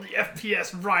the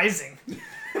FPS rising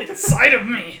inside of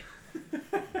me. God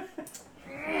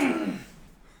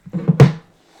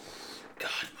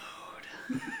mode.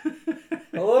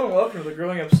 Hello and welcome to the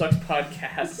Growing Up Sucks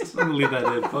podcast. I'm gonna leave that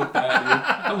in. Fuck that, dude.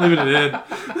 I'm leaving it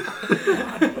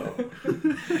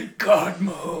in. God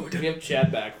mode. We have Chad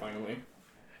back finally.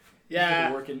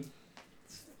 Yeah. Working.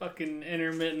 It's fucking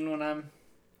intermittent when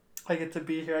I get to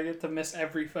be here. I get to miss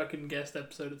every fucking guest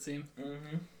episode, it seems.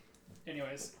 Mm-hmm.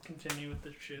 Anyways, continue with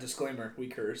this shit. Disclaimer, we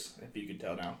curse, if you can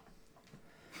tell now.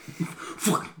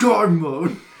 Fuck God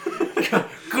mode.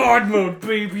 God mode,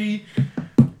 baby.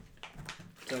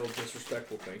 So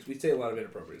disrespectful things. We say a lot of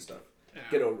inappropriate stuff. Yeah.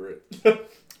 Get over it.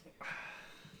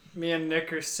 Me and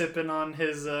Nick are sipping on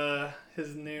his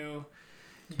new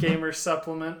gamer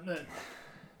supplement that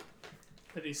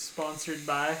he's sponsored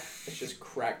by. It's just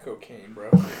crack cocaine, bro.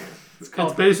 It's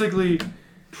It's basically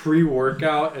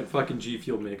pre-workout and fucking G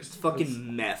Fuel mixed. It's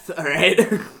fucking meth, alright?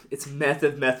 It's meth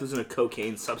if meth was in a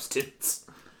cocaine substance.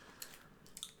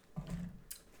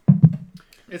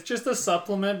 It's just a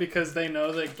supplement because they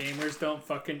know that gamers don't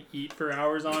fucking eat for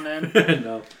hours on end.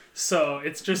 No. So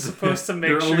it's just supposed to make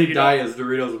Their sure only you diet don't... is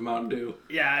Doritos and Mountain Dew.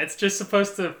 Yeah, it's just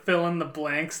supposed to fill in the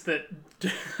blanks that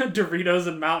Doritos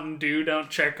and Mountain Dew don't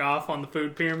check off on the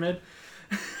food pyramid.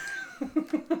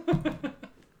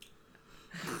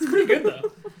 It's pretty good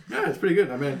though. Yeah, it's pretty good.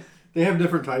 I mean, they have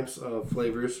different types of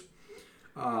flavors.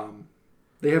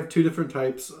 They have two different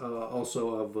types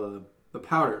also of the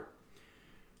powder.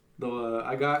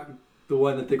 I got the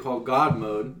one that they call God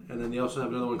Mode, and then they also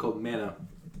have another one called Mana.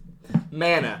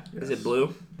 Mana. Yes. Is it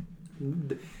blue?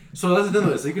 So that's the thing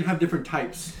with this. You can have different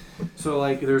types. So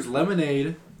like there's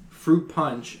lemonade, fruit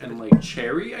punch, and like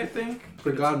cherry, I think,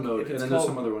 for God Mode, and then there's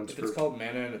some other ones If it's called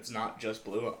mana and it's not just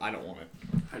blue, I don't want it.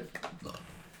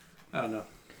 I don't know.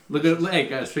 Hey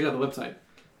guys, check out the website.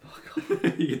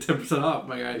 You get 10% off,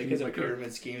 my guy. Because Use my of code.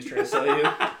 pyramid schemes trying to sell you.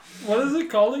 What is it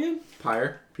called again?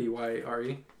 Pyre,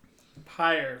 Pyre.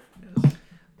 Pyre.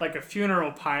 Like a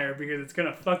funeral pyre because it's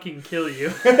gonna fucking kill you.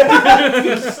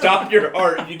 Stop your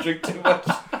heart if you drink too much.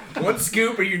 One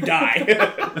scoop or you die.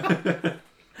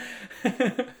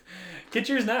 Get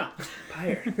yours now.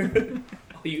 Fire.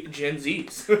 All you Gen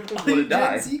Zs All want you to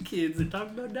die. Gen Z kids that talk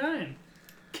about dying.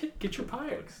 Get your pyre.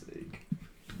 Fuck's sake.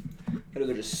 I'd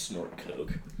rather just snort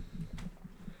coke.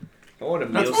 I want a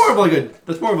meal.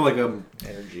 That's more of like a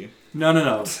energy.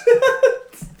 No.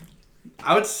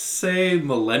 I would say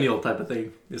millennial type of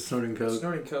thing is snorting coke.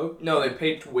 Snorting coke? No, they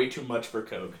pay way too much for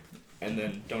coke, and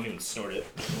then don't even snort it.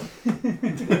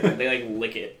 They like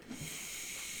lick it.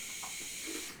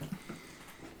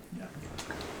 Yeah.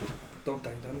 Don't.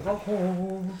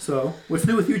 So, what's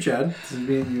new with you, Chad? Since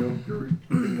me and you're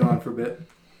been gone for a bit.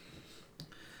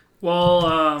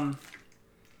 Well,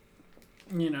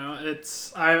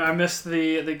 it's I missed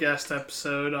the guest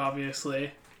episode,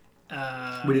 obviously.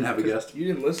 We didn't have a guest. You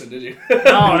didn't listen, did you?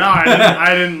 No,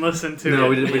 I didn't listen to it. No,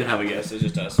 we didn't have a guest. It's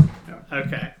just us.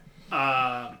 Okay.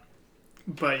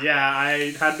 But yeah,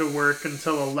 I had to work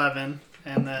until 11,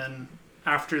 and then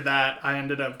after that, I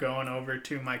ended up going over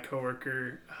to my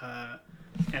coworker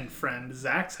and friend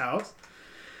Zach's house,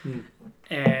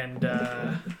 and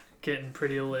getting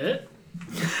pretty lit.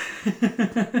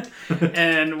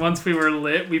 And once we were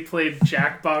lit, we played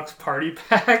Jackbox Party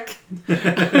Pack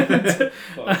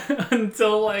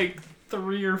until like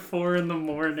 3 or 4 in the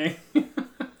morning.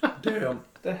 Damn. What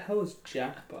the hell is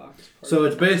Jackbox? So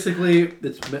it's basically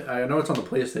I know it's on the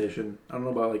PlayStation. I don't know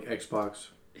about like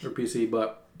Xbox or PC,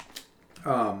 but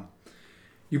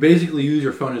you basically use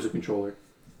your phone as a controller.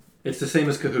 It's the same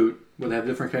as Kahoot, where they have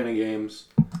different kind of games.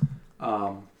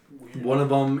 One of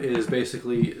them is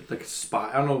basically like a spy.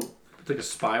 I don't know. It's like a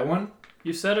spy one.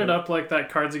 You set it up like that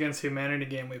Cards Against Humanity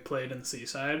game we played in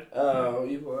Seaside. Oh,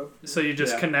 you love. So you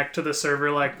just connect to the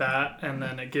server like that, and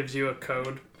then it gives you a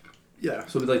code. Yeah.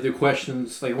 So like the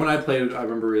questions, like when I played, I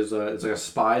remember is it's like a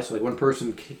spy. So like one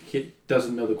person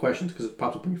doesn't know the questions because it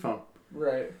pops up on your phone.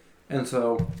 Right. And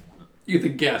so you have to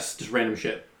guess just random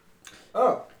shit.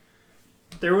 Oh.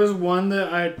 There was one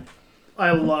that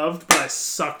I loved, but I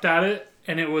sucked at it,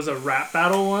 and it was a rap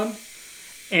battle one.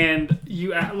 And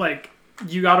you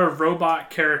got a robot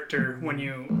character when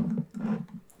you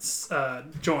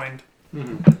joined.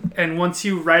 Mm-hmm. And once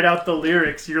you write out the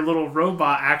lyrics, your little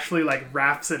robot actually like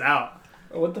raps it out.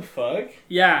 Oh, what the fuck?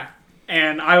 Yeah.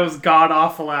 And I was god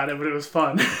awful at it, but it was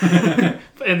fun.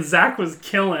 And Zach was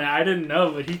killing it. I didn't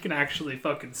know, but he can actually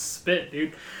fucking spit,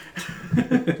 dude.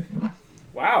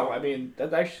 Wow, I mean,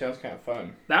 that actually sounds kind of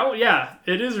fun. Yeah,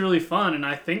 it is really fun, and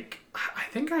I think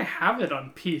I have it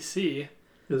on PC.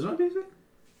 Is it on PC?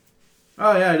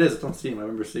 Oh yeah, it is. It's on Steam. I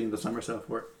remember seeing the summer sale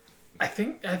for it. I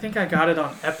think I got it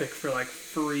on Epic for like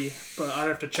free, but I'd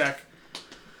have to check.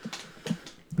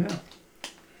 Yeah.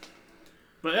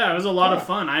 But yeah, it was a lot of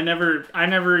fun. I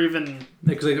never even.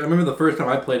 Because I remember the first time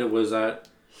I played it was at,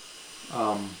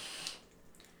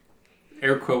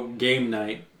 air quote game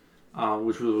night,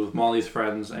 which was with Molly's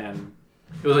friends, and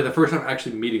it was like the first time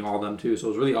actually meeting all of them too. So it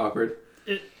was really awkward.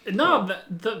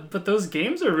 But those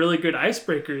games are really good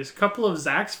icebreakers. A couple of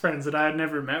Zach's friends that I had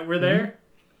never met were there,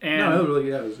 and No, it was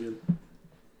really it was good.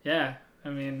 yeah, I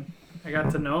mean, I got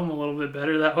to know them a little bit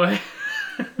better that way.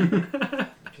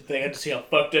 They had to see how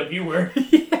fucked up you were.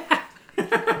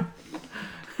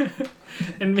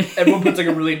 And me, Everyone puts like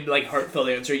a really like heartfelt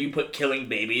answer. You put killing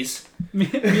babies. me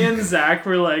and Zach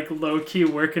were like low key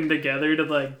working together to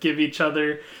like give each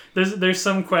other. There's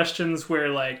some questions where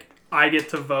like I get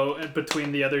to vote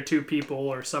between the other two people,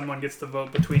 or someone gets to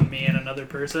vote between me and another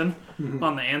person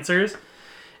on the answers.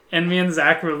 And me and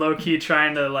Zach were low key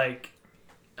trying to like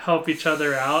help each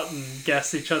other out and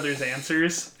guess each other's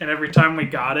answers. And every time we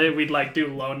got it, we'd like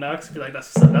do low knucks. Be like,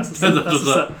 that's what's up, that's what's up,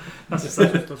 that's what's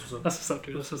up, that's what's up, that's what's up,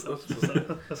 dude, that's what's up,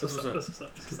 that's what's up, that's what's up, that's what's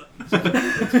up, that's what's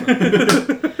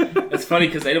up. It's funny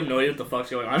because they don't know what the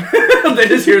fuck's going on. They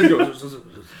just hear it go.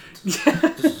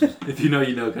 If you know,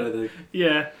 you know, kind of thing.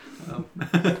 Yeah.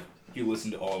 You listen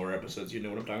to all of our episodes, you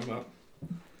know what I'm talking about.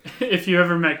 If you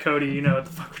ever met Cody, you know what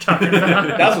the fuck we're talking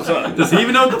about. That's what's up. Does he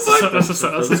even know what the fuck? That's what's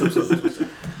up, that's what's up.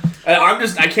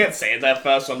 I can't say it that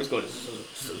fast, so I'm just going.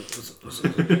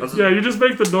 Yeah, you just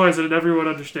make the noise and everyone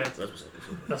understands. That's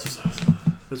That's what's up.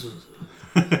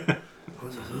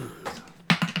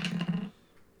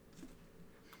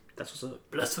 what's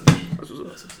up. Blasphemy. That's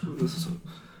what's up.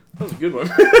 That was a good one.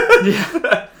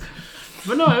 Yeah.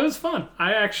 But no, it was fun.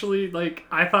 I actually,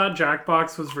 I thought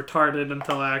Jackbox was retarded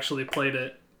until I actually played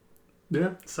it.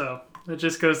 Yeah. So, it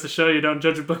just goes to show you don't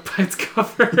judge a book by its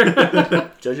cover.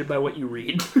 Judge it by what you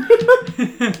read.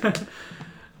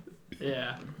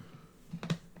 Yeah.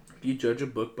 If you judge a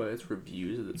book by its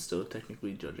reviews, is it still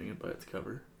technically judging it by its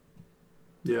cover?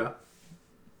 Yeah.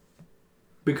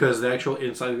 Because the actual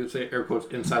inside, let's say air quotes,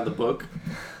 inside the book,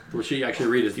 what you actually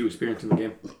read is you experience in the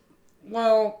game.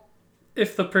 Well,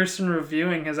 if the person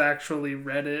reviewing has actually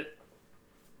read it.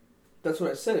 That's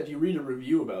what I said. If you read a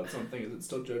review about something, is it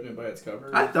still judging it by its cover?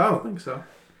 I don't think so.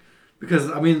 Because,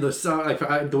 I mean,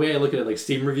 the way I look at it, like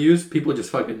Steam reviews, people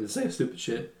just fucking say stupid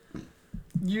shit.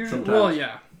 Usually, well,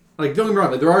 yeah. Like, don't get me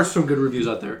wrong, there are some good reviews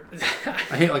out there.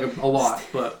 I hate, a lot,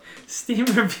 but... Steam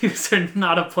reviews are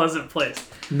not a pleasant place.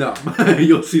 No.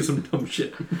 You'll see some dumb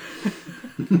shit.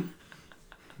 I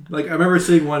remember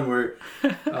seeing one where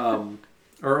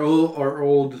our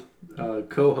old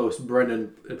co-host,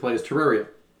 Brendan, plays Terraria.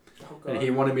 Oh, and he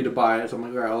wanted me to buy it, so I'm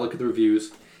like, all right, I'll look at the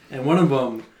reviews. And one of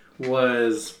them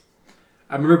was...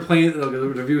 I remember playing... The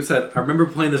review said, I remember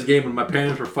playing this game when my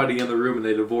parents were fighting in the room and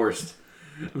they divorced.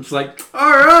 I'm just like,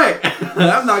 alright!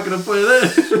 I'm not going to play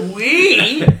this.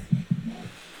 Sweet!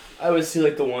 I always see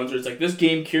the ones where it's like, this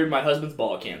game cured my husband's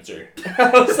ball cancer. I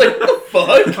was like, what the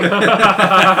fuck?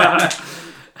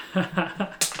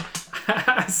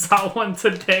 I saw one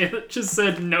today that just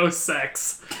said no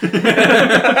sex. And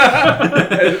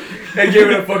gave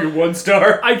it a fucking 1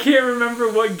 star. I can't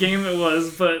remember what game it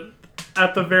was, but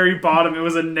at the very bottom it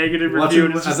was a negative review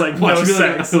and it's just like no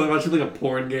sex. Watching a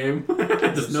porn game.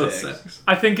 Just no sex.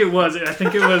 I think it was like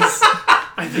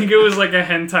a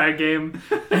hentai game,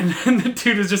 and then the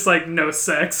dude was just like, no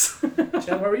sex.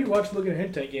 Chad, why were you looking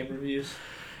at hentai game reviews?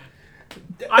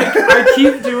 I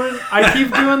keep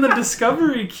doing the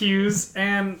discovery cues,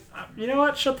 and you know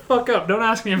what? Shut the fuck up. Don't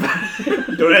ask me about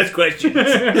it. Don't ask questions.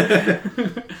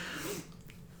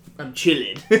 I'm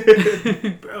chilling.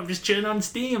 Bro, I'm just chilling on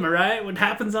Steam, alright? What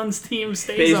happens on Steam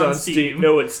stays on Steam.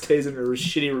 No, it stays in a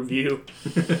shitty review.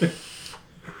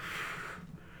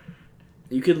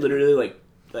 You could literally,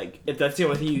 if that's the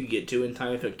only thing you could get to in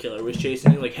time if a killer was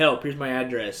chasing you, help, here's my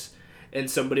address. And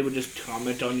somebody would just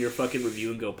comment on your fucking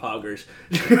review and go, poggers.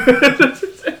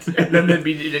 And then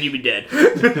you'd be dead.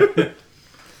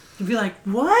 You'd be like,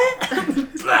 what?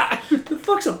 The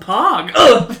fuck's a pog?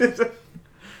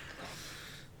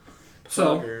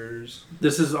 So, Poggers.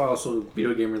 This is also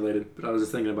video game related, but I was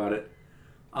just thinking about it.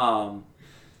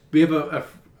 We have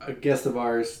a guest of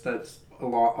ours that's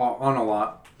on a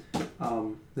lot.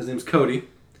 His name's Cody.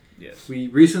 Yes. We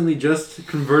recently just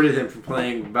converted him from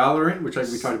playing Valorant, which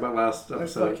we talked about last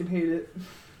episode. I fucking hate it.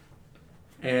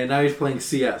 And now he's playing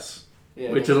CS,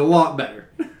 Yeah, which is a lot better.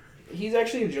 He's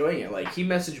actually enjoying it. He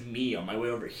messaged me on my way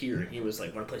over here, and he was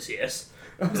like, "Want to play CS?"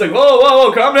 I was like,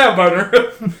 "Whoa, calm down, partner."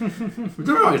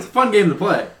 It's a fun game to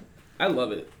play. I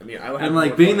love it. I mean, I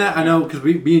and being that I know because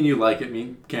me and you like it, me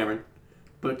and Cameron.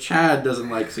 but Chad doesn't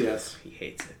like CS. He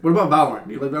hates it. What about Valorant?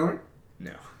 Do you like Valorant?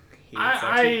 No. He hates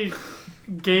that too.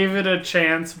 I gave it a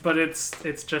chance, but it's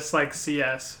just like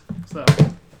CS. So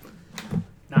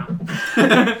no,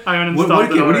 I uninstalled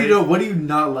What it already. What do you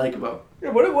not like about? Yeah,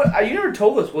 what? You never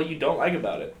told us what you don't like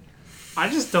about it. I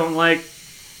just don't like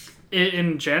it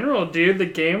in general, dude. The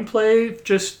gameplay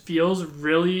just feels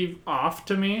really off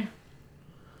to me.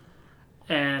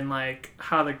 And like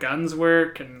how the guns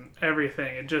work and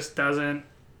everything, it just doesn't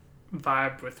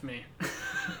vibe with me.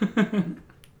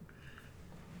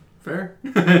 Fair.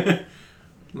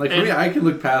 Like for me, I can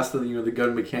look past the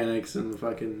gun mechanics and the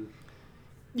fucking.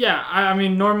 Yeah, I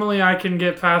mean, normally I can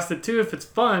get past it too if it's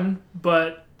fun,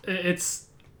 but it's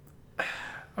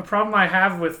a problem I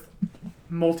have with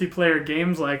multiplayer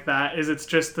games like that is it's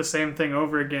just the same thing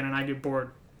over again, and I get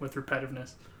bored with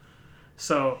repetitiveness.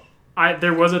 So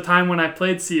there was a time when I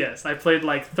played CS. I played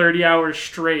like 30 hours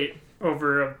straight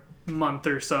over a month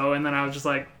or so, and then I was just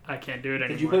like, I can't do it anymore.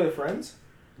 Did you play with friends?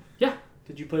 Yeah.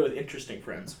 Did you play with interesting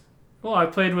friends? Well, I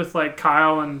played with like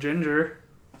Kyle and Ginger.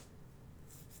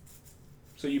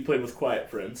 So you played with quiet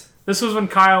friends. This was when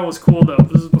Kyle was cool, though.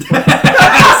 This was before.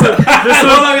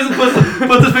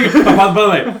 Put this finger. By the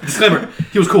way, disclaimer: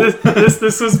 he was cool.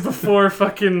 This was before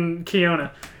fucking Kiona.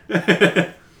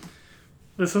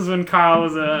 This was when Kyle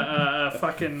was a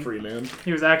fucking free man.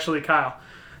 He was actually Kyle.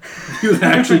 He was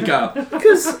actually Kyle.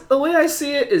 Because the way I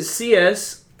see it is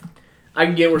CS, I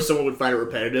can get where someone would find it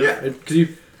repetitive. Yeah,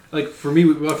 because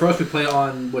for us, we play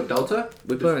on Delta.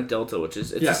 We play on Delta, which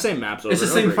is the same maps. Over It's the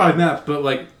and same over 5 again. maps, but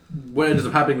like what ends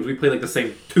up happening is we play like the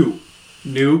same 2,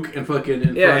 Nuke and fucking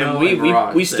Inferno. Yeah, and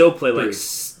Mirage. we still play like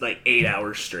 3. 8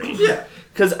 hours straight. Yeah,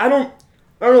 Because I don't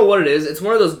know what it is. It's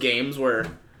one of those games where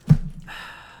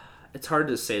it's hard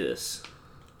to say this.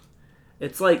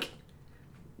 It's like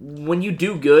when you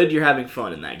do good, you're having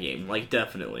fun in that game, like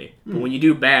definitely. But when you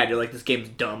do bad, you're like, this game's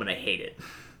dumb and I hate it.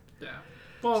 Yeah.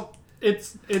 Well,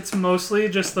 it's mostly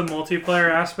just the multiplayer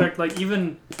aspect. Like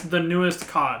even the newest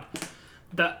COD,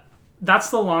 that's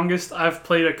the longest I've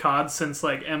played a COD since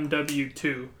like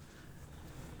MW2.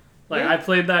 Like I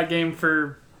played that game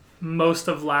for most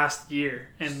of last year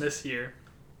and this year,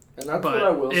 And that's but what I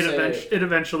will say. it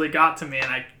eventually got to me,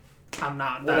 and I'm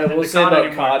not What that I will into say COD about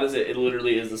anymore. COD is it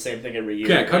literally is the same thing every year.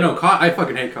 yeah. COD. I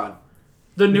fucking hate COD.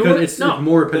 The new Because one, it's no.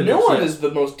 more The repetitive. new one yeah. is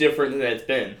the most different that it's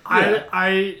been. Yeah.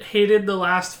 I hated the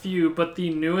last few, but the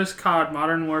newest COD,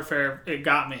 Modern Warfare, it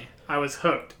got me. I was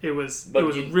hooked. It was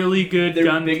really good Their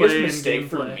gunplay biggest and mistake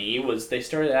for gameplay. me was they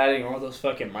started adding all those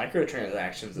fucking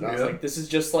microtransactions, and I was Yeah. like, this is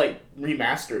just like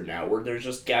remastered now, where there's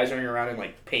just guys running around in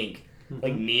like pink,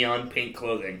 like neon pink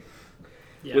clothing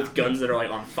Yeah. with guns that are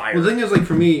like on fire. Well, the thing is, like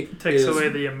for me, Takes is away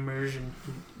the immersion.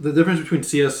 the difference between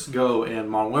CS:GO and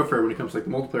Modern Warfare when it comes to like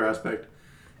the multiplayer aspect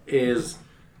is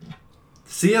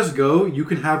CS:GO. You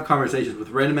can have conversations with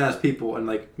random ass people and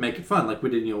like make it fun, like we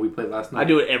did. We played last night. I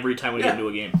do it every time we get into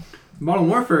a game. Modern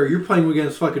Warfare, you're playing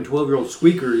against fucking 12-year-old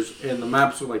squeakers, and the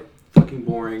maps are like fucking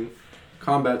boring.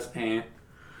 Combat's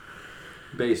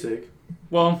basic.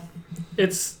 Well,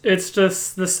 it's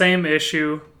just the same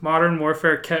issue. Modern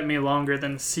Warfare kept me longer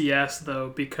than CS though,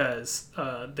 because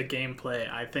the gameplay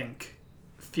I think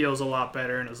feels a lot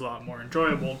better and is a lot more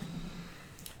enjoyable.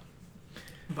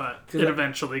 But it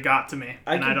eventually got to me,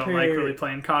 and I don't like really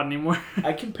playing COD anymore.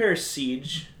 I compare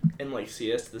Siege and like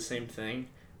CS to the same thing,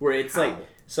 where it's like,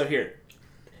 so here,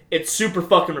 it's super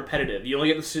fucking repetitive. You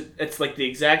only get it's like the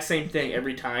exact same thing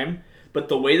every time, but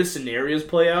the way the scenarios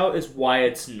play out is why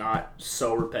it's not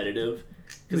so repetitive.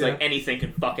 Because like anything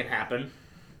can fucking happen.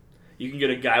 You can get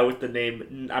a guy with the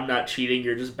name "I'm not cheating,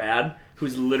 you're just bad,"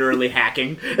 who's literally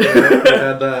hacking. I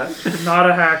had that. Not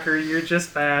a hacker, you're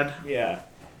just bad. Yeah.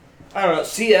 I don't know.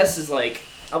 CS is like,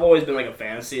 I've always been like a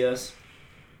fan of CS.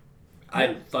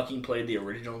 I fucking played the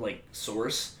original like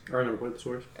Source, I never played the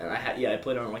Source. and I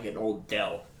played on like an old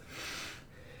Dell.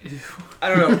 I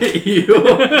don't know.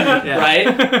 Yeah.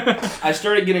 Right? I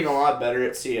started getting a lot better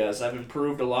at CS. I've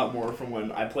improved a lot more from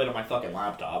when I played on my fucking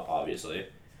laptop, obviously.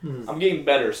 I'm getting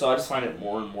better, so I just find it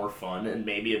more and more fun, and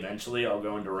maybe eventually I'll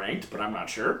go into ranked, but I'm not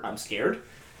sure. I'm scared.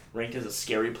 Ranked is a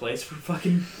scary place for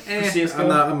fucking for CSGO.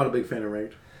 I'm not a big fan of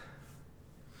ranked.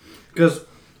 Because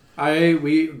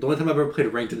the only time I've ever played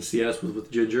ranked in CS was with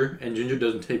Ginger, and Ginger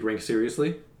doesn't take rank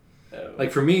seriously. Oh.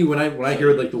 Like for me, when I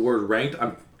hear like the word ranked,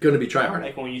 I'm gonna be tryhard.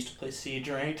 Like when we used to play Siege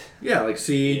ranked. Yeah, like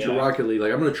Siege or Yeah. Rocket League,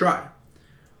 like I'm gonna try.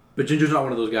 But Ginger's not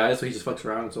one of those guys, so he just fucks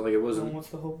around. So like it wasn't. What's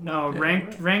the whole? No,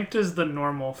 ranked is the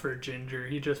normal for Ginger.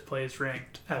 He just plays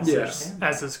ranked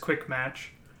as his quick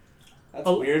match. That's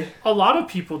weird. A lot of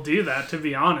people do that, to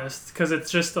be honest, because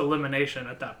it's just elimination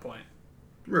at that point.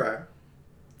 Right.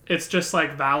 It's just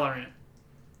like Valorant.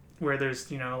 where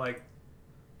there's, like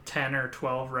 10 or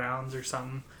 12 rounds or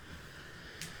something.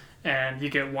 And you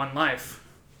get 1 life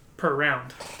per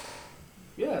round.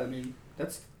 Yeah, I mean,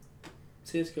 that's...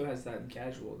 CSGO has that in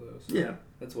casual, though. So Yeah.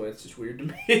 That's why it's just weird to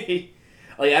me.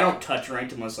 Like, I don't touch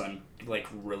ranked unless I'm, like,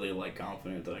 really, like,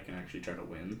 confident that I can actually try to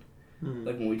win. Mm.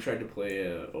 Like, when we tried to play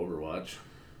Overwatch.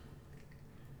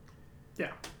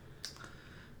 Yeah.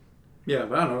 Yeah,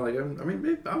 but I don't know. Like, I mean,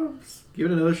 maybe I'll just give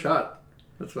it another shot.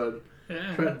 That's what I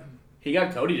Yeah. tried. He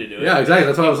got Cody to do it. Yeah, exactly.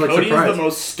 That's why I was like Cody's surprised. the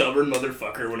most stubborn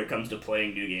motherfucker when it comes to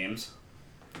playing new games.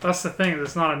 That's the thing.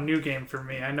 It's not a new game for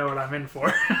me. I know what I'm in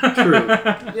for. True.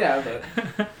 Yeah,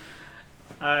 but...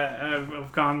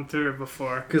 I've gone through it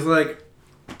before. Because, like,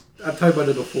 I've talked about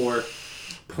it before.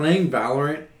 Playing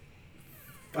Valorant,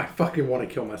 I fucking want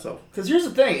to kill myself. Because here's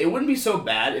the thing. It wouldn't be so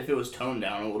bad if it was toned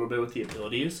down a little bit with the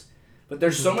abilities. But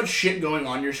there's so much shit going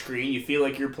on your screen, you feel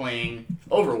like you're playing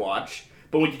Overwatch.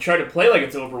 But when you try to play like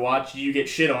it's Overwatch, you get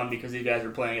shit on because these guys are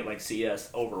playing it like CS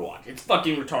Overwatch. It's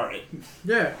fucking retarded.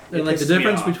 Yeah. It And, like, the pisses me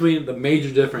difference off. between... The major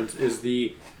difference is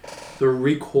the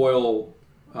recoil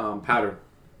pattern.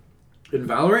 In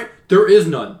Valorant, there is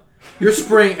none. You're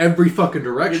spraying every fucking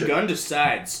Your direction. gun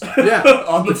decides. Yeah.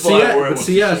 On the But fly CS, where it but wants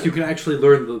to CS, shoot. you can actually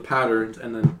learn the patterns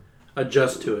and then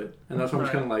adjust to it. And that's why I'm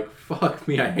Right. kind of like, fuck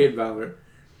me, I hate Valorant.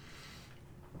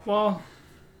 Well,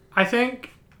 I think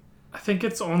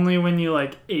it's only when you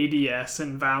like ADS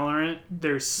in Valorant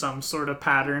there's some sort of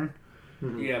pattern,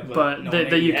 Yeah, but no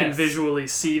that you can ADS. visually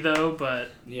see though. But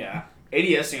Yeah.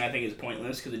 ADSing, I think, is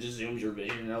pointless because it just zooms your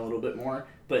vision a little bit more.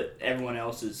 But everyone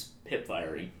else is hip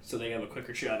firing, so they have a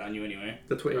quicker shot on you anyway.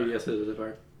 That's what ADS is hip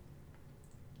fire.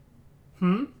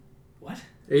 What?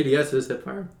 ADS is hip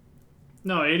fire.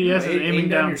 no, ADS is aim aiming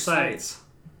down down your sights.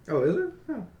 Oh, is it?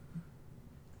 Oh.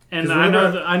 And 'Cause I know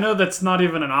whenever- I know that's not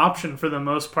even an option for the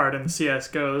most part in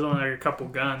CS:GO. There's only like a couple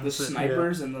The guns. that-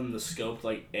 snipers and then the scoped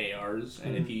like ARs,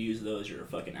 and if you use those, you're a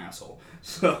fucking asshole.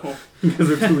 So Because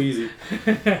they're too easy.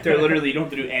 they're literally you don't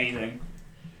have to do anything.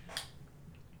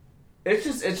 It's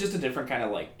just a different kind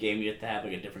of like game you have to have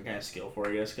like a different kind of skill for,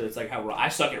 I guess, because it's like how I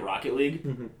suck at Rocket League,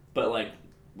 Mhm. but like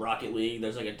Rocket League,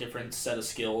 there's like a different set of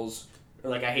skills. Or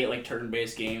like I hate like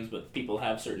turn-based games, but people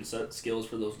have certain set skills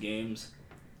for those games.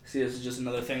 See, this is just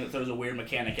another thing that throws a weird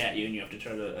mechanic at you, and you have to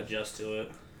try to adjust to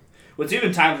it. Well, it's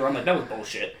even times where I'm like, that was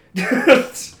bullshit.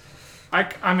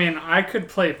 I mean, I could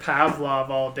play Pavlov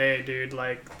all day, dude.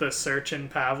 Like the Search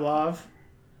and Pavlov,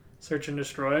 Search and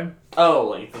Destroy. Oh,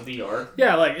 like the VR.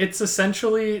 Yeah, like it's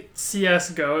essentially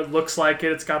CS:GO. It looks like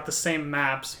it. It's got the same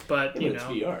maps, but But you it's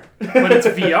know, VR. but it's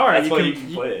VR. That's why you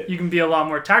can play it. You can be a lot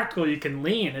more tactical. You can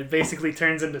lean. It basically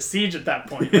turns into Siege at that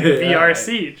point, like Yeah, VR right.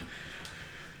 Siege,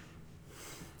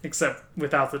 except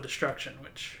without the destruction,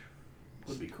 which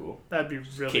Would be cool. that'd be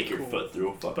really Kick cool. your foot through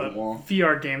a fucking But wall.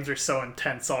 VR games are so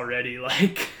intense already.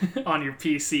 Like on your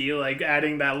PC, like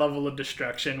adding that level of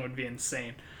destruction would be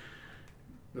insane.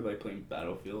 They're like playing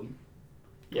Battlefield.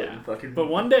 Yeah, Fucking but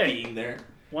one day, being there.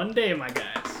 one day, my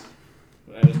guys.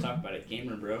 I was talking about it.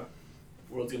 Gamer, bro.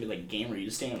 The world's gonna be like Gamer. You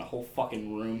just stay in a whole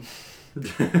fucking room.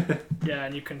 Yeah,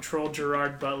 and you control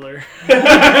Gerard Butler.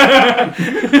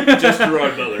 Just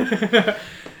Gerard Butler.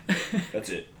 That's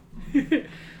it.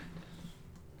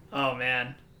 Oh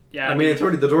man, yeah. I mean, there's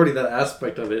already that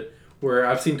aspect of it where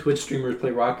I've seen Twitch streamers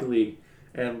play Rocket League,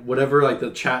 and whatever like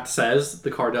the chat says,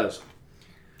 the car does.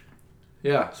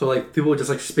 Yeah, so like people just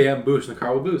like spam boost, and the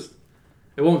car will boost.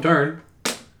 It won't turn.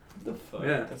 The fuck?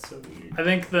 Yeah. That's so weird. I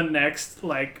think the next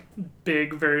like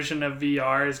big version of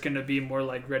VR is going to be more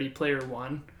like Ready Player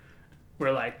One,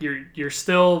 where like you're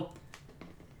still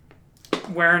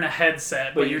wearing a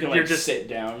headset, But you can like you're just sit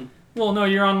down. well, no,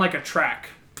 you're on like a track.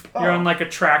 Oh. You're on like a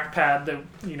track pad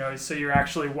that so you're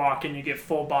actually walking. You get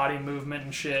full body movement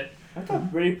and shit. I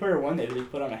thought Ready Player One they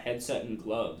just put on a headset and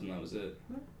gloves and that was it.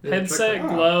 Headset, check that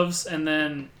out. gloves, and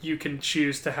then you can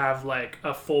choose to have like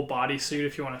a full body suit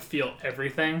if you want to feel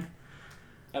everything.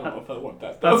 I don't know if I want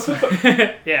that. That's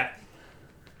though. yeah.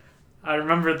 I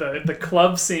remember the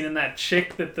club scene and that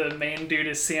chick that the main dude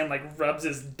is seeing like rubs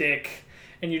his dick,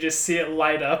 and you just see it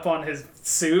light up on his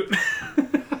suit.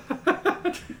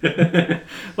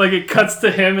 Like it cuts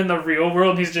to him in the real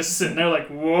world. And he's just sitting there like,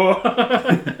 whoa.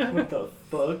 What the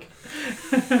fuck?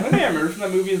 One thing I remember from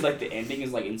that movie is like the ending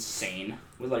is like insane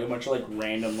with like a bunch of like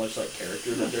random like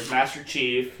characters. Like there's Master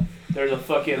Chief, there's a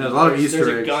fucking There's a lot of there's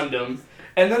Easter a eggs. Gundam,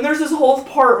 and then there's this whole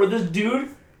part where this dude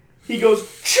he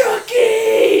goes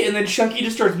Chucky, and then Chucky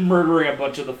just starts murdering a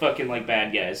bunch of the fucking like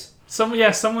bad guys.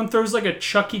 Someone throws like a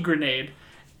Chucky grenade,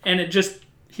 and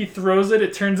he throws it.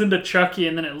 It turns into Chucky,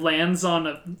 and then it lands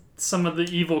on some of the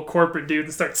evil corporate dudes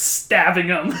and starts stabbing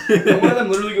them. And one of them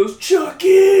literally goes,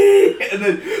 Chucky! And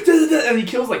then, and he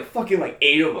kills like fucking like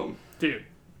 8 of them. Dude,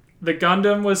 the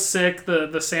Gundam was sick.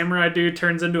 The samurai dude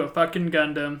turns into a fucking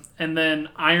Gundam, and then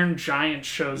Iron Giant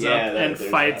shows up and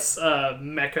fights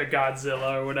Mecha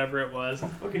Godzilla or whatever it was.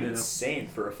 Fucking insane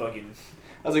for a fucking...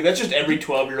 I was like, that's just every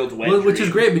 12-year-old's wet Which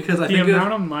is dream. great because I think the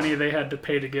amount of money they had to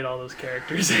pay to get all those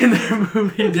characters in their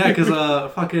movie. Yeah, because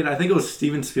fucking I think it was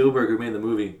Steven Spielberg who made the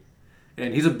movie,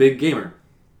 and he's a big gamer.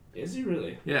 Is he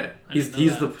really? Yeah, I he's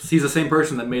didn't know the same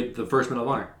person that made the first Medal of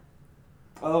Honor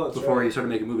Oh, that's before right. he started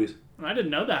making movies. I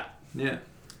didn't know that. Yeah,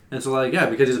 and so like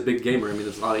because he's a big gamer, I mean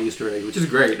there's a lot of Easter eggs, which is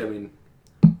great. I mean,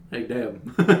 hey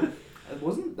damn.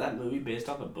 Wasn't that movie based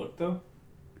off a book, though?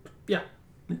 Yeah.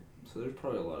 So there's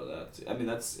probably a lot of that. I mean,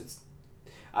 it's...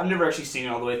 I've never actually seen it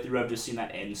all the way through. I've just seen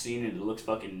that end scene, and it looks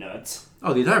fucking nuts.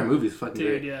 Oh, the entire movie's fucking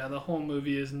Dude, great. yeah, the whole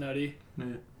movie is nutty. Yeah.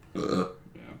 Yeah.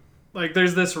 Like,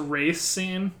 there's this race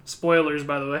scene. Spoilers,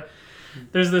 by the way.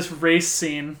 There's this race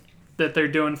scene that they're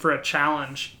doing for a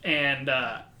challenge, and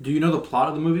Do you know the plot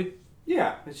of the movie?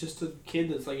 Yeah, it's just a kid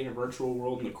that's like in a virtual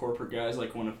world, and the corporate guy's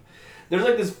like one of... There's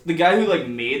like this... The guy who like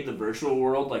made the virtual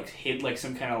world like hid like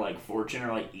some kind of like fortune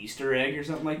or like Easter egg or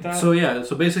something like that. So yeah,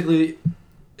 so basically,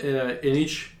 in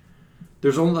each,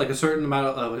 there's only like a certain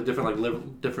amount of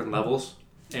different different levels,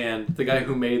 and the guy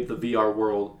who made the VR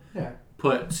world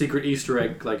put secret Easter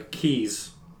egg like keys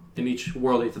in each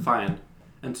world they have to find,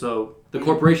 and so the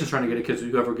corporation's trying to get it because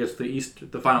whoever gets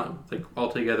the final like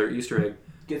altogether Easter egg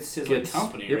gets his gets like,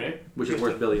 company, yep, right? which is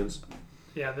worth billions.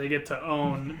 yeah, they get to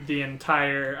own the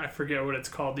entire, I forget what it's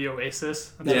called, the Oasis.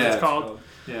 That's what Yeah. it's called.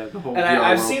 Yeah, the whole. And VR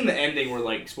I've world. seen the ending where,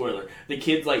 like, spoiler, the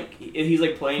kid's, like, he's,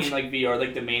 like, playing, like, VR,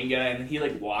 like, the main guy, and he,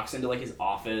 like, walks into, like, his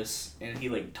office, and he,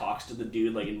 like, talks to the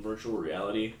dude, like, in virtual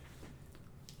reality.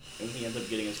 And he ends up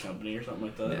getting his company or something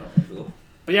like that. Yeah. I don't remember.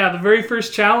 But yeah, the very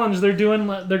first challenge they're going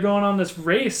on this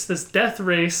race, this death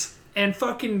race, and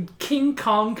fucking King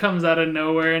Kong comes out of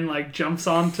nowhere and like jumps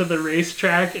onto the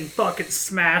racetrack and fucking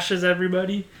smashes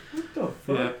everybody. What the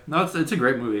fuck? Yeah, no, it's a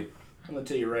great movie. I'm gonna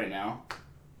tell you right now,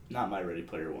 not my Ready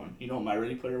Player One. You know what my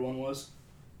Ready Player One was?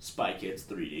 Spy Kids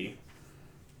 3D.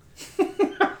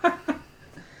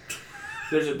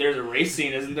 There's a race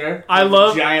scene, isn't there? I There's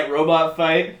love- a giant robot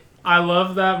fight. I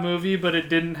love that movie, but it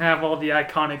didn't have all the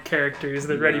iconic characters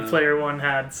that Ready No. Player One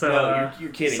had. So No,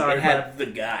 you're kidding. sorry, It had the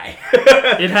guy.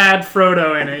 it had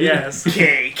Frodo in it. Yes.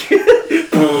 Cake.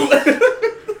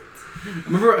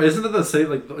 Remember, isn't it the same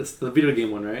like it's the video game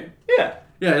one, right? Yeah.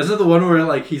 Yeah, isn't it the one where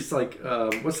like he's like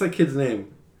what's that kid's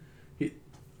name? He,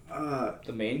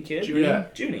 The main kid? Junie? Yeah.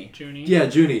 Junie. Junie. yeah,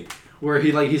 Junie. Where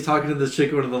he's talking to this chick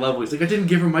going to the level. He's like, I didn't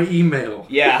give her my email.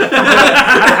 Yeah.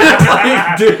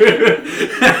 Like, dude.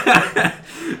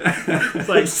 It's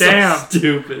like, so damn.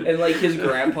 stupid. And like his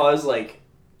grandpa's like,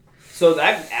 so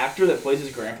that actor that plays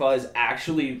his grandpa is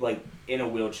actually like in a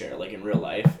wheelchair, like in real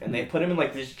life, and they put him in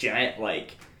like this giant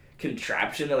like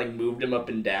contraption that like moved him up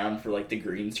and down for like the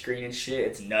green screen and shit.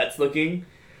 It's nuts looking.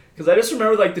 Because I just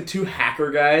remember like the two hacker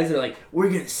guys. They're like, we're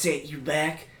gonna set you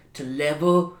back to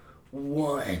level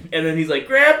 1. And then he's like,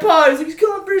 Grandpa! He's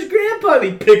calling for his grandpa! And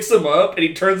he picks him up and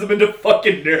he turns them into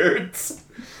fucking nerds.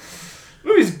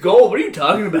 Movie's gold. What are you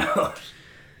talking about?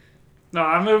 No,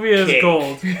 that movie is Cake.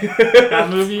 gold. That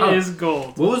movie Oh. is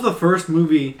gold. What was the first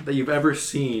movie that you've ever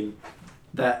seen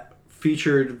that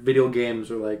featured video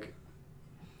games or like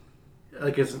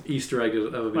it's an Easter egg of a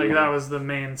video Like game? that was the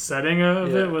main setting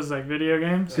of Yeah. it, was like video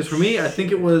games. Because for me, I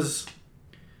think the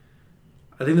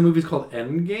movie's called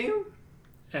Endgame.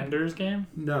 Ender's Game.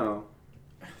 No,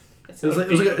 It's it was like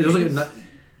Oh,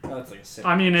 it's like a sim.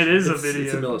 I mean, it is a it's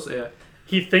video. a millis, yeah.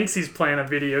 He thinks he's playing a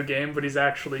video game, but he's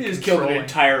actually He just killed an controlling.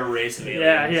 entire race of aliens.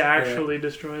 Yeah, he actually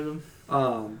destroys them.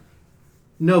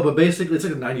 No, but basically, it's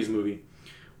like a '90s movie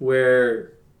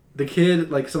where the kid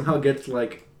like somehow gets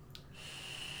like,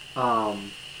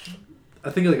 I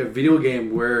think like a video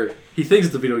game where he thinks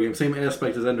it's a video game, same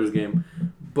aspect as Ender's Game,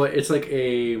 but it's like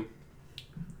a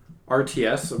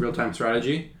RTS, a real-time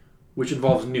strategy, which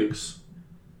involves nukes.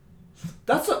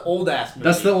 That's an old ass movie.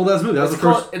 That's the old ass movie. That's the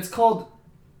first. It's called.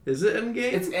 Is it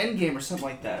Endgame? It's Endgame or something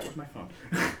like that. Where's my phone?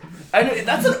 I know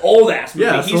that's an old ass movie.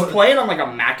 Yeah, He's so- playing on like a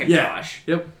Macintosh.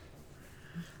 Yep.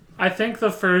 I think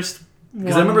the first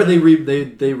Because I remember they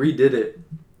redid it.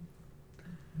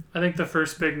 I think the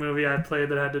first big movie I played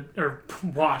that had to or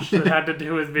watched that had to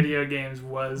do with video games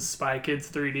was Spy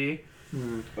Kids 3D.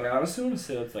 But I honestly want to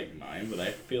say that's like mine, but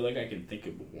I feel like I can think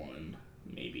of one,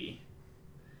 maybe.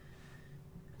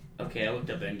 Okay, I looked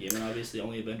up Endgame, and obviously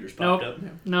only Avengers popped up.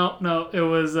 No, it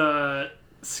was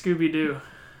Scooby Doo.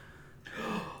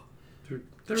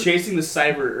 Chasing the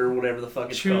cyber or whatever the fuck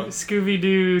it's called.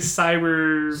 Scooby-Doo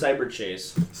Cyber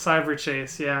Chase. Cyber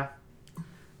Chase, yeah.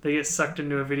 They get sucked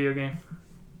into a video game.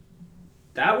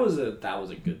 That was a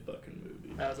good fucking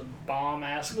movie. That was a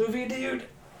bomb-ass movie, dude.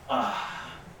 I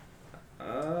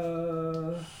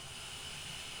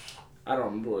don't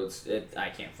remember what I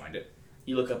can't find it.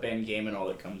 You look up Endgame and all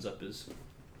that comes up is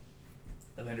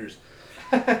Avengers.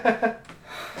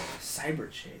 Cyber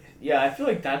Chase. Yeah, I feel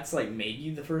like that's like maybe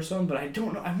the first one, but I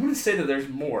don't know. I want to say that there's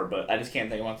more, but I just can't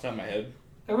think of off the top of my head.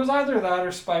 It was either that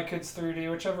or Spy Kids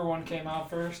 3D, whichever one came out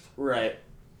first. Right.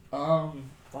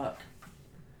 Fuck.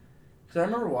 Because I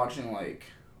remember watching, like,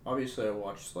 obviously I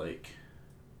watched, like,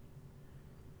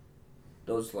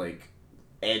 those, like,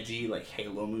 edgy, like,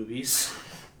 Halo movies.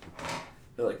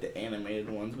 They're, like, the animated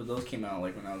ones, but those came out,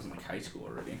 like, when I was in, like, high school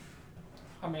already.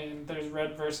 I mean, there's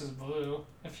Red versus Blue,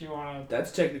 if you want to...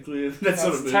 That's technically... That's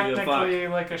sort of movie. technically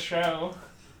like a show.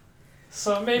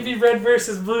 So maybe Red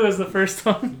versus Blue is the first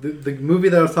one. The movie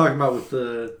that I was talking about with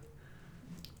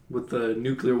the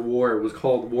nuclear war was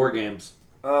called War Games.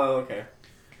 Oh, okay.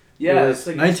 Yeah, it's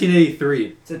like 1983.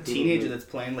 It's a teenager that's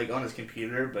playing, like, on his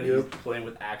computer, but he's playing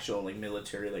with actual, like,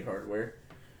 military, like, hardware.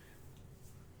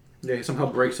 Yeah, he somehow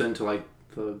breaks into, like,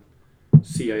 the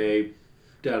CIA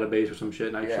database or some shit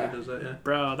and actually does that, yeah.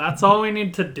 Bro, that's all we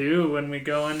need to do when we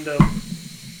go into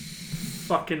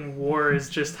fucking war is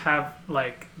just have,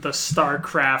 like, the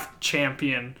StarCraft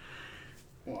champion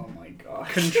Oh my god.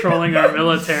 controlling our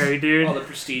military, dude. All the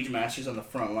prestige masters on the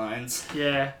front lines.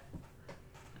 Yeah.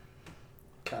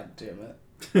 God damn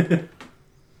it.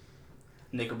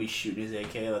 Nick will be shooting his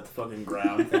AK at the fucking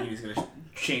ground, thinking he's gonna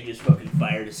change his fucking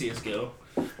fire to CSGO.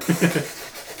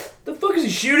 The fuck is he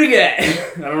shooting at?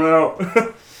 I don't know.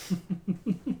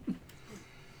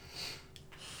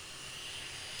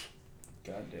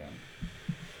 Goddamn.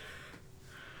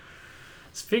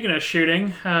 Speaking of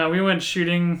shooting, we went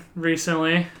shooting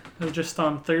recently. It was just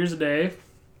on Thursday.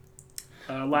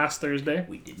 Last Thursday.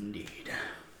 We did indeed.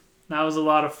 That was a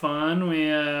lot of fun.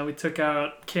 We took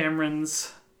out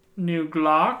Cameron's new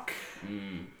Glock.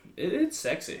 It's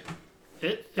sexy.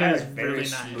 It Fires is very really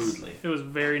nice. smoothly. It was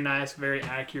very nice, very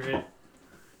accurate.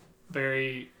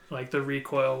 Very, like, the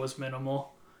recoil was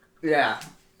minimal. Yeah.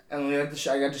 And I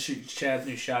got to shoot Chad's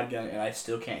new shotgun, and I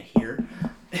still can't hear.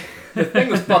 The thing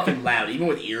was fucking loud. Even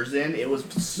with ears in, it was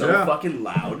so fucking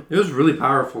loud. It was really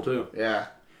powerful, too. Yeah.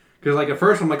 Because, like, at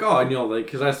first I'm like, oh, I know, like,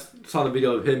 because I saw the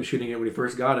video of him shooting it when he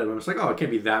first got it. I was like, oh, it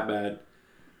can't be that bad.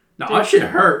 No, that shit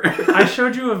hurt. I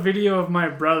showed you a video of my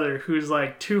brother who's,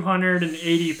 like,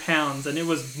 280 pounds, and it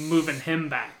was moving him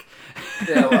back.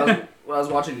 Yeah, when I was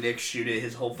watching Nick shoot it,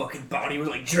 his whole fucking body was,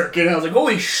 like, jerking. I was like,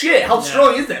 holy shit, how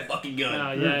strong is that fucking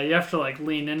gun? Yeah, you have to, like,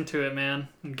 lean into it, man,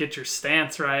 and get your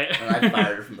stance right. And I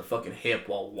fired it from the fucking hip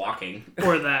while walking.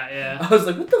 Or that, yeah. I was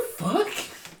like, what the fuck?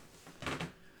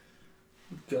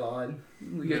 God.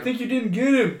 I think you didn't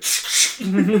get him.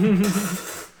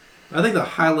 I think the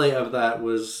highlight of that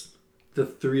was the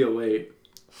 308.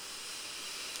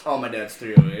 Oh, my dad's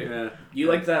 308. Yeah. You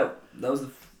like that? That was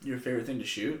your favorite thing to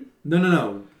shoot?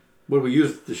 No. What we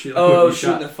used to shoot? Oh,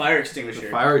 shooting the fire extinguisher. The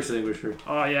fire extinguisher.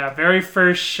 Oh yeah, very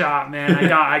first shot, man.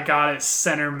 I got it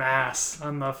center mass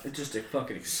on the. It just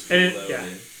fucking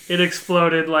exploded. It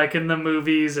exploded like in the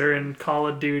movies or in Call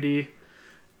of Duty.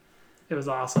 It was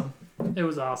awesome. It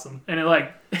was awesome, and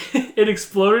it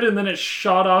exploded and then it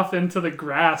shot off into the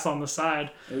grass on the side.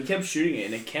 And we kept shooting it,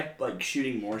 and it kept like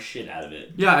shooting more shit out of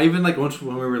it. Yeah, even like once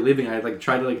when we were leaving, I like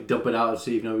tried to like dump it out and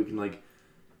see if we can like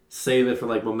save it for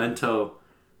like memento.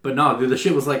 But no, dude, the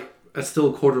shit was like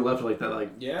still a quarter left of like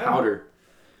that powder.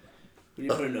 We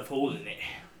didn't put enough hole in it.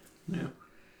 Yeah.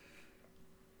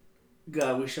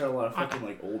 God, we shot a lot of fucking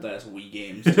like old ass Wii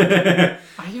games. I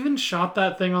even shot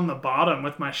that thing on the bottom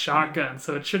with my shotgun,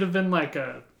 so it should have been like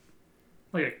a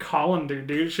colander,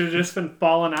 dude. It should have just been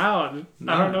falling out.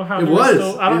 No, I don't know how it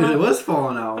was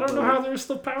falling out. I don't know how there was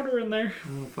still powder in there. I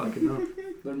don't fucking know.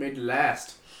 They're made to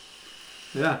last.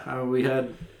 Yeah, we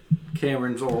had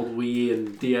Cameron's old Wii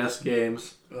and DS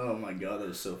games. Oh my god, that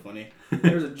was so funny.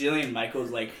 There was a Jillian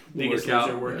Michaels like biggest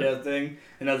loser workout thing,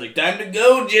 and I was like, "Time to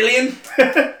go, Jillian!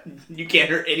 You can't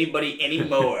hurt anybody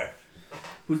anymore.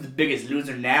 Who's the biggest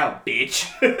loser now, bitch?"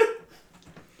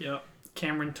 Yep.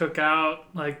 Cameron took out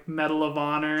like Medal of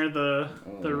Honor, the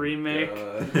remake.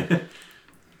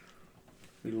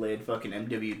 We laid fucking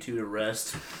MW2 to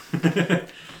rest.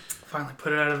 Finally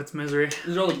put it out of its misery.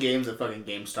 These are all the games that fucking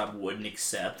GameStop wouldn't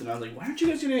accept, and I was like, why aren't you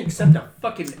guys gonna accept a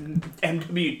fucking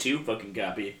MW2 fucking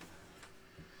copy?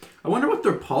 I wonder what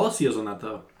their policy is on that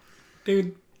though.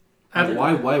 Dude.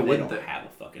 Why wouldn't they? Don't have a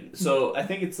fucking... So, I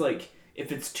think it's like,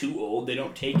 if it's too old, they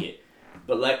don't take it.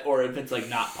 but like, or if it's like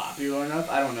not popular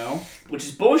enough, I don't know. Which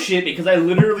is bullshit because I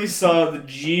literally saw the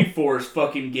GeForce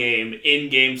fucking game in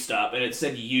GameStop and it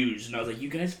said used, and I was like, you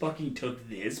guys fucking took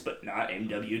this, but not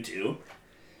MW2.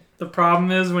 The problem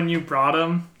is when you brought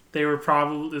them,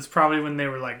 it's probably when they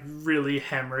were like really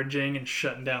hemorrhaging and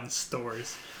shutting down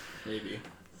stores. Maybe.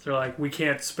 They're like, we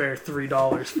can't spare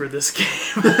 $3 for this game.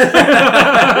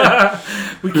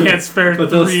 We can't spare But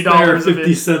they'll $3 spare of 50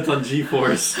 it. cents on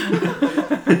GeForce.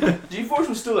 GeForce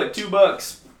was still like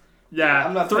 $2. Yeah,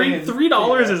 I'm not $3 paying-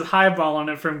 is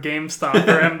highballing it from GameStop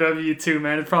or MW2,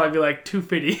 man. It'd probably be like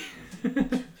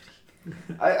 $2.50.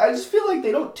 I just feel like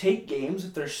they don't take games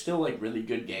if they're still like really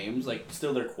good games, like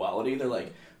still their quality. They're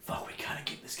like, fuck, we gotta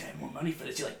give this guy more money for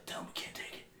this. You're like, tell him we can't take it.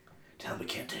 Tell him we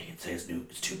can't take it. Say it's new.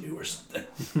 It's too new or something.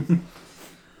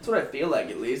 That's what I feel like,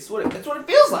 at least. That's what it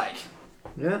feels like.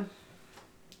 Yeah.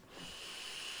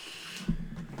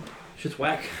 Shit's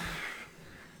whack.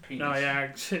 No,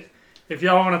 yeah. If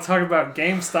y'all want to talk about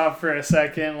GameStop for a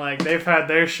second, like, they've had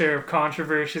their share of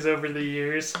controversies over the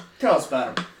years. Tell us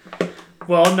about them.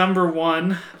 Well, number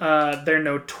one, they're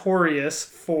notorious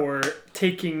for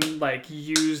taking, like,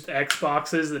 used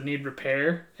Xboxes that need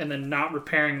repair and then not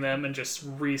repairing them and just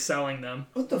reselling them.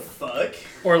 What the fuck?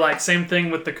 Or, like, same thing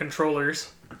with the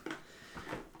controllers.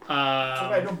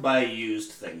 I don't buy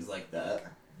used things like that.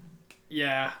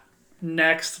 Yeah.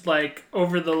 Next, like,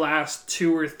 over the last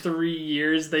 2 or 3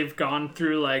 years, they've gone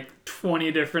through, like,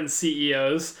 20 different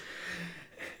CEOs.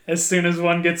 As soon as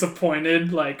one gets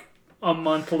appointed, like, a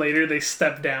month later, they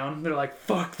step down. They're like,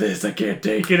 fuck this, I can't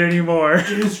take it anymore.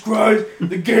 Jesus Christ,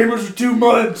 the gamers are too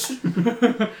much.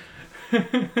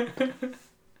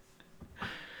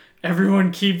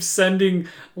 Everyone keeps sending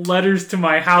letters to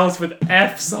my house with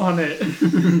F's on it.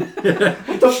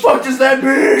 What the fuck does that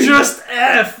mean? Just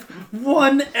F!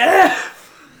 One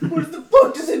F! What the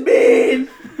fuck does it mean?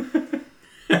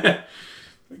 I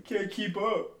can't keep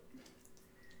up.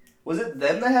 Was it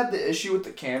them that had the issue with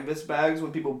the canvas bags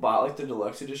when people bought like the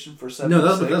deluxe edition for $7? No, that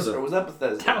was Bethesda. Or was that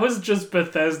Bethesda? That was just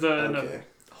Bethesda and Okay.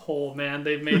 a whole, man.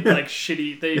 They've made, like,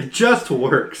 shitty... It just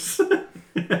works.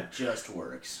 Just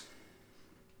works.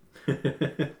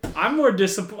 I'm more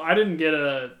disappointed. I didn't get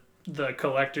the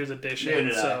collector's edition, Neither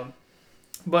did so...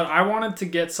 But I wanted to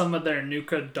get some of their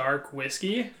Nuka Dark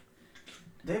whiskey.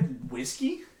 They have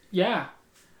whiskey? Yeah.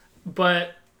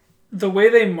 But the way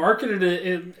they marketed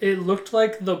it looked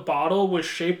like the bottle was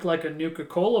shaped like a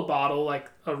Nuka-Cola bottle, like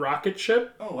a rocket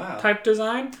ship Oh, wow. type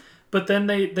design. But then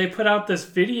they put out this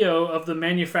video of the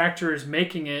manufacturers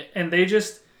making it, and they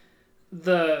just...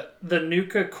 The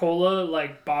Nuka-Cola,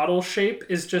 like, bottle shape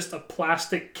is just a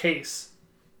plastic case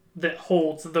that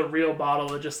holds the real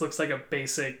bottle. It just looks like a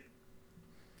basic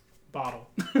bottle.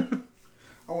 I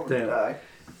want to Damn. die.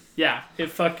 Yeah, it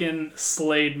fucking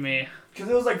slayed me. Because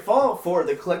it was like Fallout 4.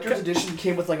 The collector's edition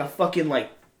came with like a fucking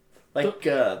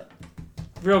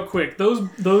Real quick, those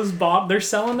they're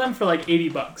selling them for like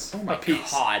 $80 a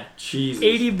piece. God. Jesus.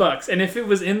 $80, and if it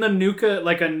was in the Nuka,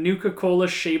 like a Nuka-Cola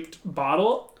shaped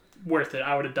bottle, worth it.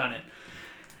 I would have done it.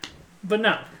 But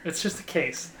no, it's just a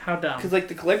case. How dumb. Because like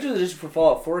the collector's edition for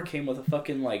Fallout 4 came with a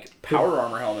fucking like power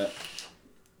armor helmet.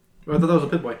 I thought that was a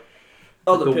Pip-Boy.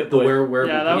 Oh, the Pip-Boy. wearable.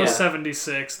 Yeah, that was Yeah.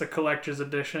 76, the collector's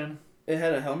edition. It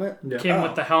had a helmet? Yeah. Came Oh.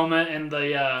 with the helmet and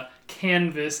the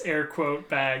canvas air quote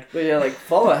bag. But yeah, like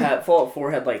Fallout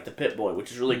 4 had like the Pip-Boy,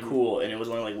 which is really cool, and it was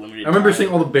only like limited I remember time.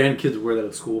 seeing all the band kids wear that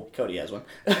at school. Cody has one.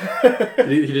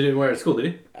 He didn't wear it at school, did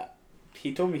he?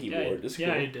 He told me he Yeah, wore it. It's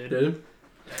yeah, cool. he did. Did he?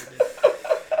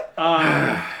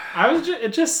 It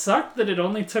just sucked that it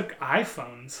only took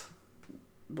iPhones.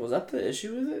 Was that the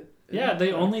issue with it? Yeah,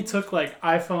 they only took like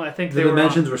iPhone. I think The they were.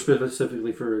 dimensions were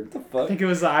specifically for. What the I fuck? think it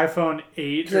was the iPhone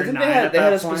 8 'Cause I or think 9 they had at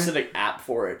that a point. specific app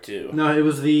for it too. No, it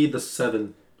was the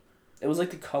 7. It was like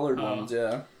the colored Oh. ones,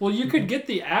 yeah. Well, you could get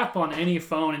the app on any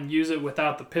phone and use it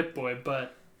without the Pip-Boy,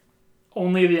 but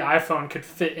only the iPhone could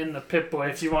fit in the Pip-Boy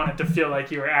if you wanted to feel like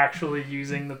you were actually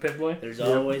using the Pip-Boy. There's Yep.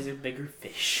 always a bigger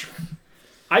fish.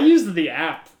 I used the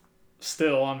app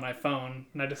still on my phone,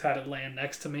 and I just had it laying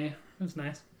next to me. It was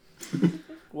nice.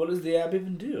 What does the app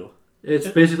even do? It's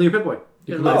basically your Pip-Boy.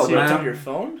 You It can lets like you it's grab- on your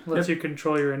phone? Lets you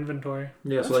control your inventory.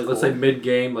 Yeah, so That's like let's cool. say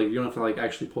mid-game, like you don't have to like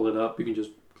actually pull it up. You can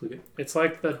just click it. It's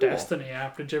like the Cool. Destiny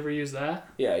app. Did you ever use that?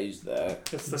 Yeah, I used that.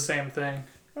 It's the same thing.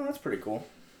 Oh, that's pretty cool.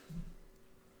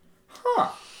 Huh.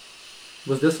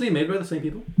 Was Destiny made by the same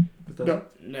people? Bethesda?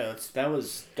 No, it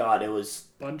was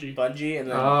Bungie. Bungie, and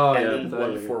then, Oh, and yeah, then Bethesda.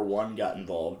 141 got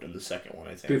involved in the second one,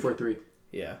 I think. 343.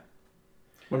 Yeah.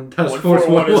 Task Force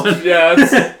 1. Yeah,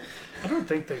 it's- I don't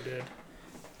think they did.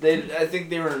 I think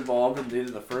they were involved in either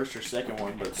the first or second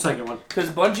one, but Second one. because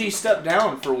Bungie stepped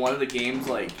down for one of the games,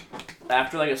 like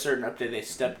after like a certain update, they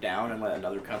stepped down and let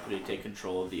another company take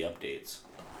control of the updates.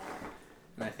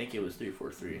 And I think it was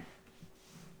 343.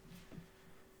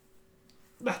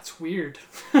 That's weird.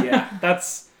 Yeah.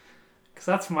 Because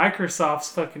that's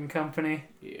Microsoft's fucking company.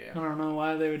 I Yeah. don't know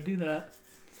why they would do that.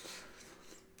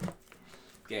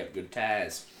 Yeah, good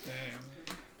ties.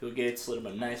 Damn. Bill Gates slid him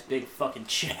a nice big fucking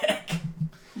check.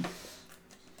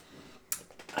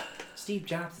 Steve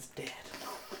Jobs is dead.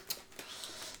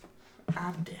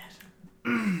 I'm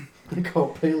dead. They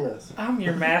call it Payless. I'm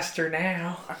your master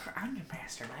now. I'm your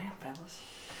master now, fellas.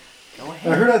 Go I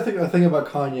ahead. heard a thing about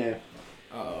Kanye,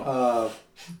 Uh-oh.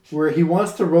 where he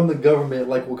wants to run the government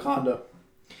like Wakanda.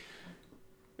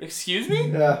 Excuse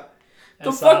me? Yeah.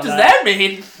 The fuck does that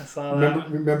mean? I saw that.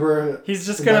 Remember? He's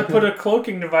just the gonna Black put Man- a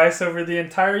cloaking device over the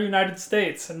entire United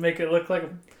States and make it look like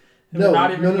we're No, not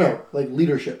even no, here. like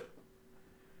leadership.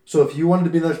 So if you wanted to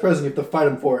be the next president, you have to fight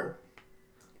him for it.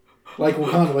 Like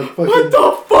Wakanda, like fucking. What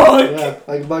the fuck? Yeah,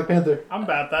 like Black Panther. I'm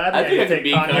about that. I think I can could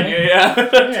beat Kanye, yeah. I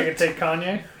think I can take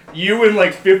Kanye. You and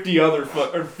like 50 other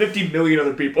or 50 million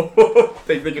other people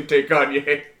think they can take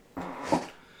Kanye.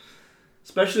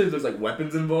 Especially if there's like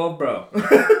weapons involved, bro.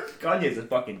 Kanye's a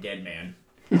fucking dead man.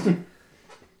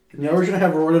 Now we're gonna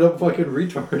have roided up fucking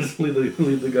retards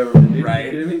lead the government. Dude. Right.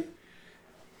 You kidding me?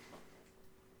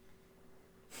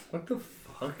 What the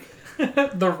fuck?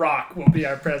 The Rock will be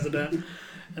our president,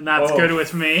 and that's Oh, good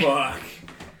with me. Fuck.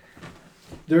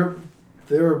 They're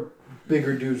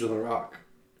bigger dudes than The Rock.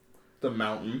 The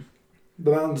mountain.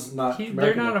 The Mountain's not. They're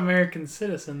American, not though. American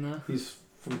citizen though. He's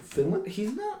from Finland.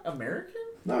 He's not American?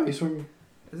 No, he's from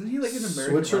Isn't he like an American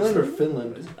Switzerland or wrestler?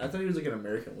 Finland. I thought he was like an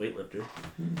American weightlifter.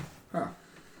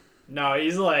 No,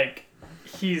 he's like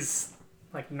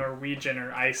Norwegian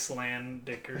or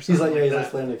Icelandic or something. He's like that.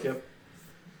 Icelandic. Yep.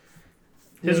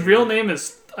 His real name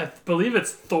is, I believe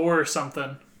it's Thor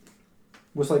something.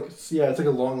 Was like it's like a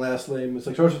long last name. It's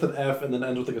like starts with an F and then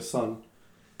ends with like a sun.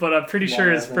 But I'm pretty Long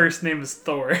sure his last name. first name is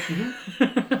Thor.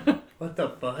 What the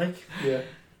fuck? Yeah.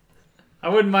 I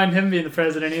wouldn't mind him being the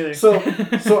president either. So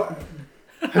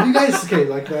have you guys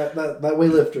like that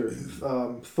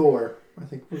weightlifter, Thor? I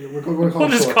think we're going to call we'll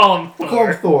him just Thor. call him We'll call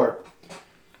him Thor. Thor.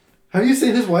 Have you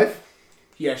seen his wife?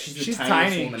 Yeah, she's the She's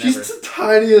tiniest tiny. woman She's ever. the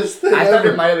tiniest thing I thought ever.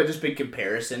 it might have just been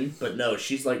comparison, but no,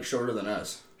 she's like shorter than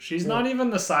us. She's not even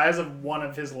the size of one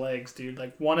of his legs, dude.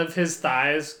 Like, one of his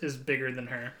thighs is bigger than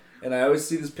her. And I always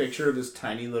see this picture of this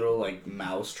tiny little like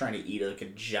mouse trying to eat like a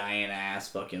giant ass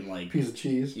fucking like Piece of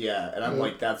cheese. yeah, and I'm Yeah.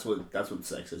 like that's what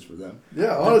sex is for them.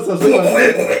 Yeah, honestly,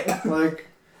 like,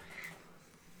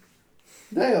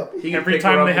 damn. He can Every pick her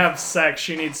time up they with- have sex,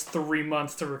 she needs 3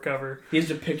 months to recover. he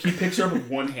picks her up with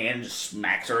one hand and just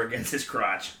smacks her against his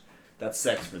crotch. That's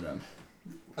sex for them.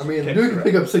 I mean, the Pick dude her can up.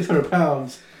 pick up 600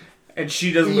 pounds. And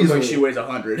she doesn't look like Easily. she weighs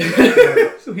 100.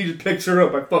 So he just picks her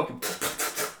up. I fucking.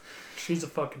 She's a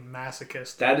fucking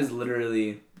masochist. That is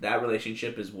literally that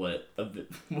relationship is what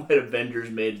Avengers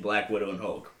made Black Widow and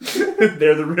Hulk.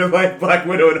 They're the real life Black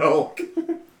Widow and Hulk.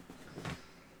 It's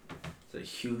a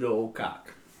huge old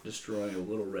cock destroying a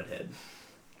little redhead.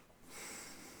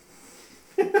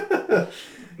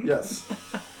 Yes.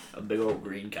 A big old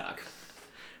green cock.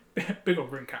 Big old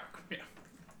green cock. Yeah.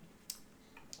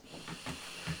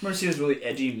 Remember seeing this really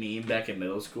edgy meme back in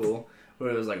middle school where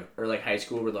it was like, or like high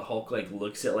school, where the Hulk like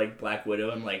looks at like Black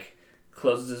Widow and like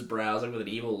closes his brows like with an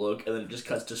evil look, and then it just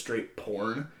cuts to straight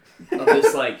porn of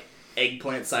this like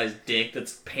eggplant sized dick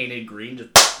that's painted green.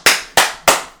 Just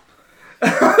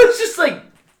it's just like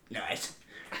nice,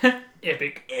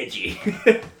 Epic. edgy.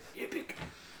 Epic.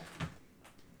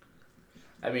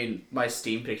 I mean, my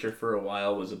Steam picture for a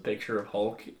while was a picture of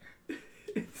Hulk.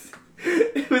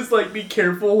 It was like, be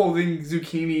careful holding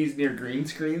zucchinis near green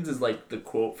screens is like the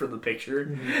quote for the picture.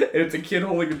 And it's a kid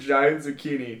holding a giant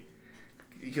zucchini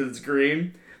because it's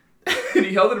green. And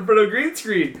he held it in front of a green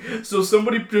screen. So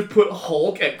somebody just put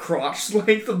Hulk at crotch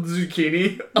length of the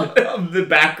zucchini on the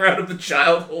background of the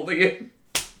child holding it.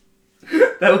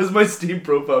 That was my Steam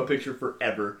profile picture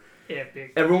forever.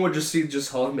 Epic. Everyone would just see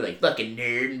Hulk and be like, fucking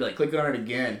nerd, and be like, click on it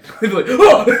again. They'd be like,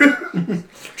 oh!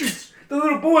 The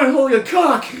little boy holding a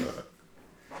cock!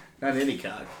 Not any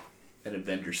cock. An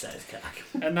Avenger-sized cock.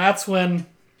 And that's when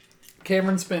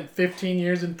Cameron spent 15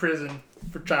 years in prison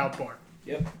for child porn.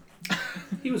 Yep.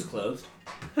 He was clothed.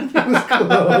 It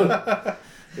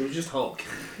was just Hulk.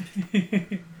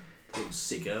 Little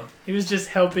sicko. He was just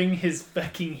helping his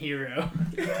fucking hero.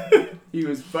 He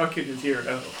was fucking his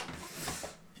hero.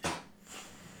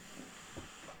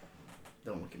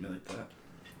 Don't look at me like that.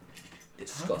 I'm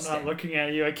Disgusting. not looking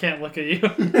at you. I can't look at you.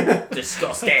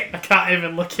 Disgusting. I can't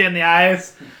even look you in the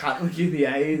eyes. Can't look you in the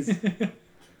eyes.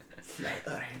 Fly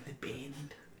around the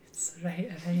bend. It's so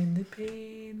right in the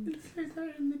pain.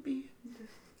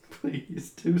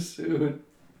 Please, too soon.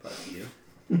 Fuck you.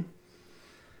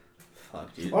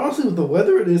 Fuck, dude. Honestly, with the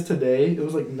weather it is today, it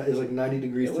was like 90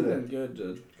 degrees It would today. have been good,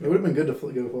 dude. It would have been good to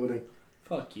go floating.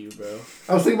 Fuck you, bro.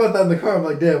 I was thinking about that in the car. I'm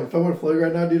like, damn, if I went floating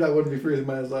right now, dude, I wouldn't be freezing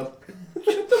my ass off.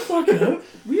 Shut the fuck up.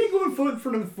 We ain't going floating for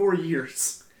another 4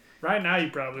 years. Right now, you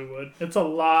probably would. It's a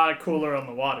lot cooler on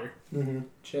the water. Mm-hmm.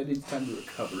 Chad needs time to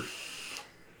recover.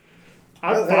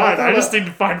 I'm I fine. I thought just need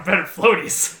to find better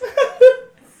floaties.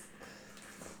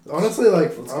 Honestly,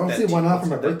 like, Let's I don't get see that why not for let's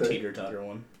my get that birthday. Teeter-totter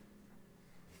one.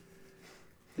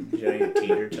 Giant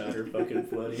teeter-totter fucking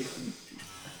floaty.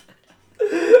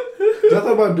 I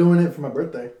thought about doing it for my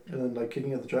birthday and then like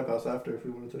kicking at the trap house after if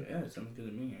we wanted to. Yeah, it sounds good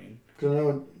to me. I mean. Because I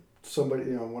know somebody,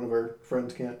 one of our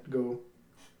friends can't go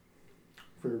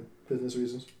for business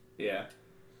reasons. Yeah.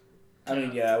 I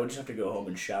mean, yeah, I would just have to go home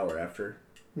and shower after.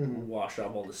 Mm-hmm. Wash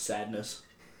off all the sadness.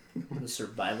 The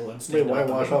survival Wait, instinct. why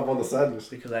wash off all the sadness?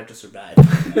 Because I have to survive.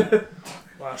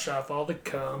 Wash off all the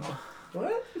cum.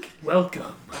 What?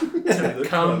 Welcome to the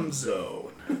cum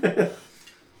zone.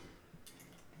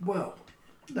 Whoa,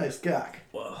 nice cock.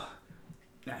 Whoa.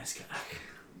 Nice guy.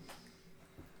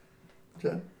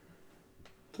 Chad?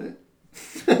 Say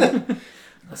it.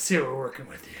 Let's see what we're working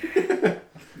with here.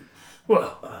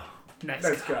 Whoa. Nice,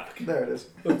 Nice cock. cock. There it is.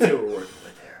 Let's see what we're working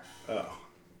with there. Oh.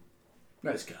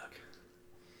 Nice cock.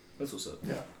 That's what's up.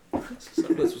 Yeah. That's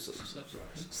what's up.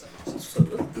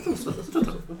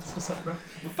 What's up, bro?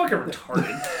 I'm fucking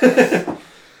retarded.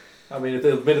 I mean, if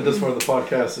they've been this far in the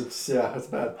podcast, it's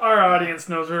bad. Our audience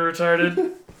knows we're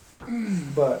retarded.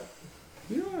 But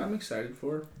You know what I'm excited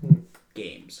for?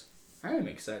 Games. I am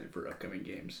excited for upcoming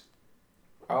games.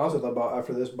 I also thought about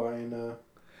after this buying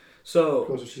So,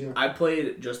 Ghost of Tsushima. I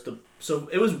played just the... So,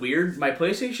 it was weird. My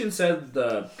PlayStation said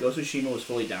the Ghost of Tsushima was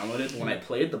fully downloaded. When I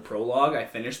played the prologue, I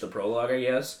finished the prologue, I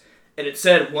guess. And it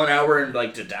said 1 hour and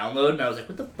to download. And I was like,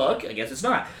 what the fuck? I guess it's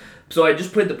not. So, I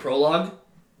just played the prologue.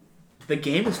 The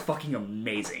game is fucking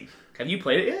amazing. Have you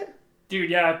played it yet? Dude,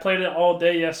 yeah, I played it all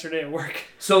day yesterday at work.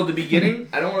 So, the beginning,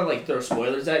 I don't want to throw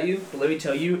spoilers at you, but let me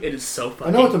tell you, it is so I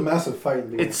fucking... know it's a massive fight in the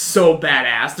beginning. It's so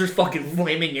badass. There's fucking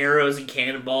flaming arrows and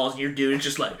cannonballs, and your dude is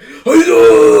just like...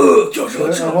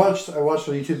 I watched a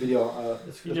YouTube video.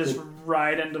 You just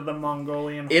ride into the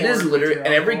Mongolian It is horde with literally... your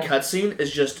And every alcohol. cutscene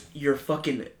is just your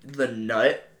fucking... The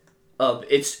nut of...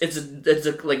 It's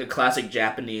like a classic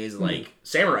Japanese,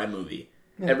 samurai movie.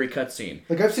 Yeah. Every cutscene.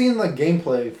 Like I've seen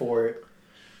gameplay for it,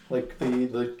 like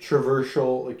the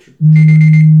traversal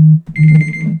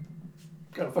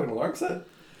got a fucking alarm set.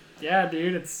 Yeah,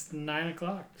 dude, it's 9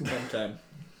 o'clock. Sometime.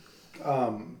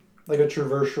 Like a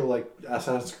traversal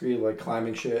Assassin's Creed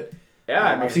climbing shit. Yeah,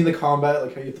 I mean, I've seen the combat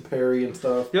how you have to parry and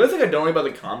stuff. the only thing I don't like about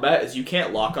the combat is you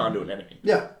can't lock onto an enemy.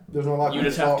 Yeah, there's no lock. You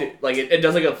just have to... it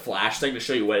does a flash thing to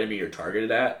show you what enemy you're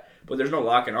targeted at, but there's no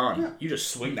locking on. Yeah. You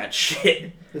just swing that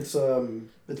shit.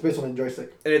 It's based on a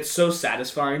joystick. And it's so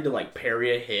satisfying to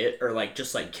parry a hit or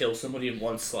just kill somebody in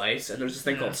one slice. And there's this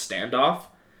thing called standoff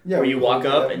Yeah, where you walk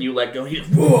up and you let go. And he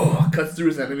just whoa, cuts through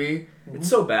his enemy. It's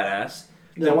so badass.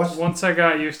 Yeah, Once I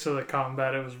got used to the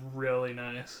combat, it was really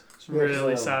nice. It's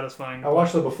really satisfying. I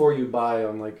watched it before you buy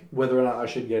on whether or not I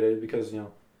should get it because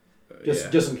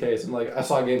just in case. And I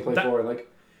saw gameplay for it.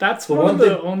 That's the one one of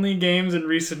the thing- only games in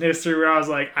recent history where I was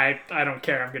like, I don't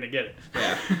care, I'm gonna get it.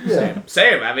 Yeah. Yeah.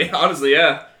 Same. I mean, honestly,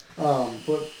 yeah.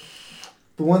 But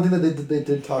the one thing that they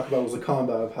did talk about was the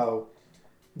combat of how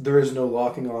there is no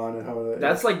locking on and how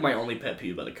That's my only pet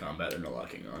peeve about the combat and no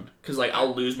locking on. Because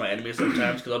I'll lose my enemies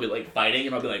sometimes because I'll be fighting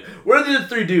and I'll be like, where are the other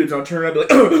three dudes? And I'll turn around and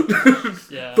be like,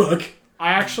 Yeah. fuck.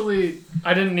 I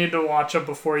didn't need to watch it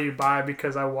before you buy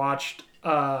because I watched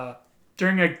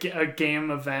during a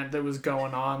game event that was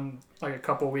going on a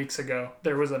couple weeks ago.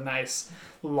 There was a nice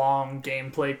long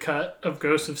gameplay cut of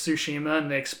Ghost of Tsushima and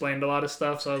they explained a lot of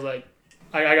stuff. So I was like,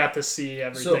 I got to see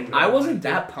So everything. I wasn't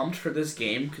that pumped for this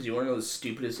game because you want to know it was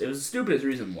the stupidest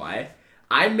reason why.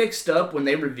 I mixed up when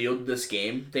they revealed this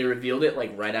game. They revealed it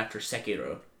right after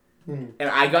Sekiro. And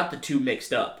I got the two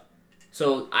mixed up.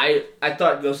 So I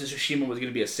thought Ghost of Tsushima was going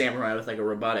to be a samurai with a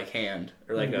robotic hand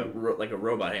or a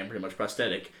robot hand, pretty much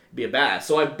prosthetic. Be a badass.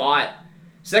 So I bought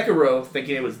Sekiro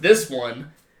thinking it was this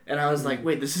one, and I was like,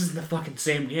 wait, this isn't the fucking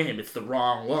same game. It's the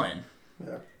wrong one.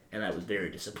 Yeah. And I was very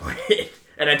disappointed.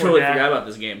 And I Poor totally guy. forgot about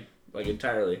this game,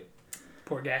 entirely.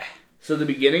 Poor guy. So the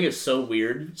beginning is so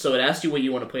weird. So it asks you what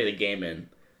you want to play the game in.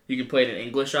 You can play it in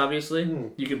English, obviously.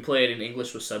 You can play it in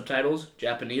English with subtitles,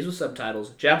 Japanese with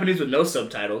subtitles, Japanese with no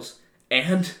subtitles,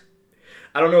 and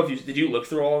I don't know if did you look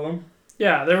through all of them?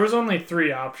 Yeah, there was only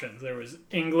 3 options. There was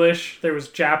English, there was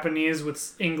Japanese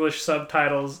with English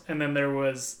subtitles, and then there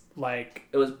was like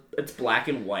It's black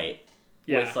and white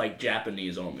yeah, with like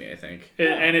Japanese only, I think.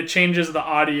 and it changes the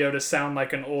audio to sound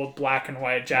like an old black and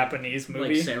white Japanese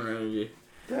movie. Like samurai movie.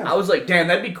 Yeah. I was like, damn,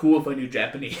 that'd be cool if I knew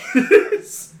Japanese.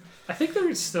 I think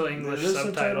there's still English There is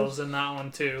subtitles in that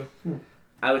one too.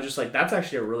 I was just like, that's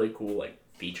actually a really cool like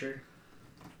feature.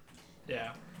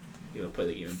 Yeah. You know, play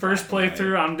the game. in First black and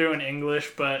playthrough, I'm doing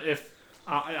English, but if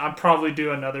I'd probably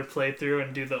do another playthrough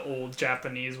and do the old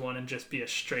Japanese one and just be a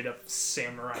straight up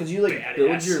samurai. Because you like badass.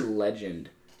 build your legend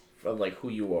of like who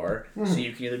you are, so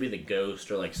you can either be the ghost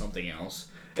or like something else.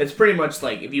 It's pretty much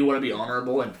like if you want to be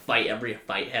honorable and fight every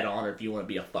fight head on, or if you want to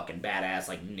be a fucking badass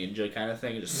like ninja kind of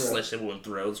thing and just Right. slice everyone's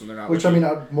throats when they're not. Which I looking.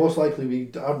 mean, I'd most likely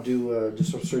I'd do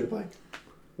just a straight up like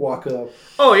walk up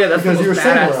Oh yeah, that's because the you're most a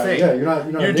badass samurai. thing. Yeah, you're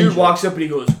not. Your a dude ninja. walks up and he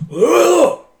goes,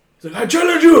 "Oh!" He's like, "I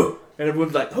challenge you!" And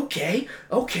everyone's like, "Okay."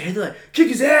 They're like, "Kick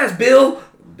his ass, Bill."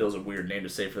 Bill's a weird name to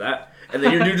say for that. And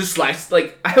then your dude just slices.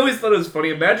 Like, I always thought it was funny.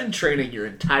 Imagine training your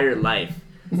entire life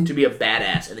to be a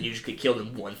badass, and then you just get killed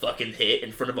in one fucking hit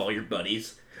in front of all your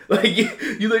buddies. Like,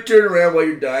 you like turn around while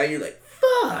you're dying. You're like,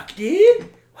 "Fuck, dude.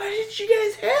 Why didn't you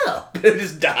guys help?" And it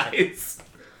just dies.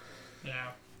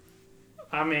 Yeah.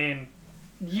 I mean,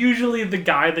 usually the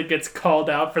guy that gets called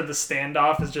out for the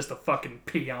standoff is just a fucking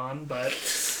peon, but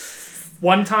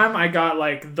one time I got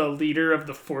like the leader of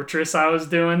the fortress I was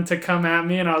doing to come at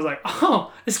me and I was like,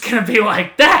 "Oh, it's gonna be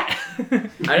like that."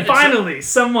 Finally,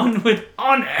 someone with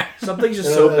honor. Something's just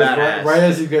And so then badass. Right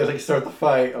as you guys like start the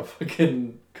fight, a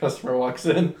fucking customer walks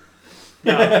in.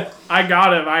 No, I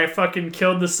got him. I fucking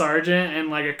killed the sergeant and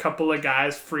like a couple of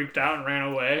guys freaked out and ran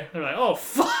away. They're like, "Oh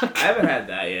fuck." I haven't had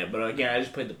that yet, but again, I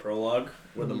just played the prologue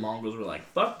where the Mongols were like,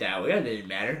 "Fuck that, that didn't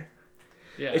matter."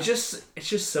 Yeah. It's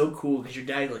just so cool because your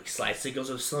dad like slices it, goes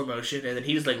in slow motion, and then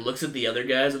he just like looks at the other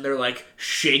guys and they're like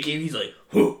shaking. He's like,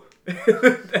 "Whoo!"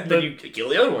 And then you kill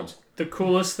the other ones. The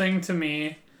coolest thing to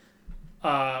me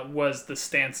was the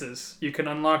stances. You can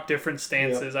unlock different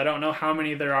stances. I don't know how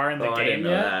many there are in the Oh, I game didn't know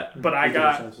yet, that. but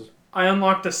I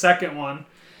unlocked a second one,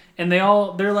 and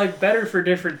they're like better for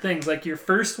different things. Like your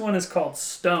first one is called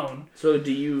Stone. So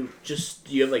do you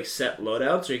have like set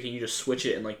loadouts, or can you just switch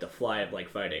it in like the fly of like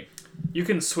fighting? You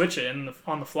can switch it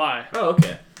on the fly. Oh,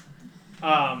 okay.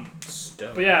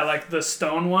 But yeah, like the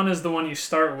Stone one is the one you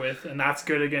start with, and that's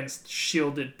good against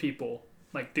shielded people,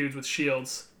 like dudes with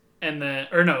shields. And then,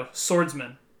 or no,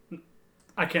 swordsmen.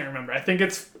 I can't remember. I think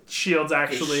it's shields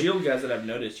actually. The shield guys that I've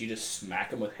noticed, you just smack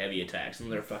them with heavy attacks,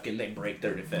 and they break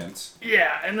their defense.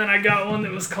 Yeah, and then I got one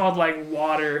that was called like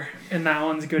water, and that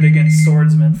one's good against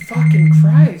swordsmen. Fucking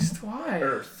Christ, why?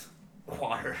 Earth,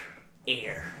 water,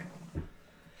 air.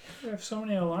 I have so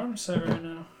many alarms set right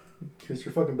now. It's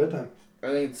your fucking bedtime. I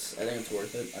think it's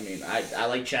worth it. I mean, I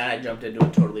like Chad. I jumped into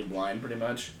it totally blind, pretty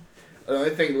much. The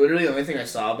only thing I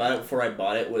saw about it before I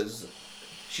bought it was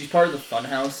she's part of the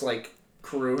Funhouse like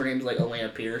crew. Her name's like Elena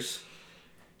Pierce.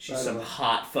 She's some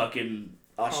hot fucking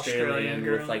Australian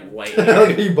girl. with like white Look hair.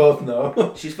 at you both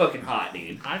know. She's fucking hot,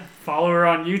 dude. I follow her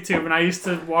on YouTube, and I used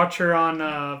to watch her on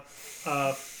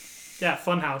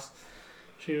Funhouse.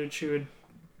 She would join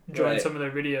Right. some of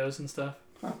their videos and stuff.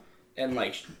 And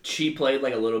like she played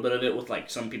like a little bit of it with like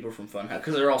some people from Funhouse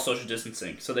because they're all social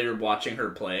distancing, so they were watching her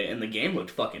play, and the game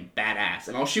looked fucking badass.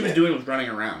 And all she was doing was running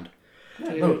around.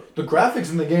 Yeah, no, the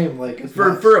graphics in the game, like it's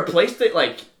For nuts. a PlayStation,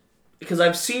 like, because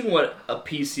I've seen what a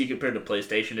PC compared to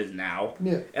PlayStation is now,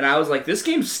 Yeah. and I was like, this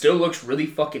game still looks really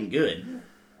fucking good.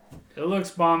 It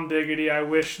looks bomb diggity. I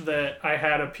wish that I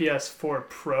had a PS4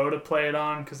 Pro to play it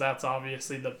on, because that's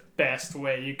obviously the best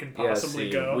way you can possibly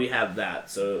go. We have that,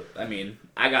 so I mean,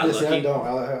 I got Yeah, see, I lucky. don't.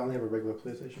 I only have a regular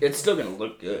PlayStation. It's still gonna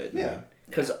look good. Yeah.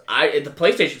 Because the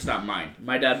PlayStation's not mine.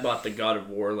 My dad bought the God of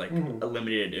War like a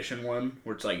limited edition one,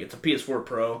 where it's like it's a PS4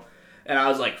 Pro, and I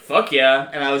was like, fuck yeah,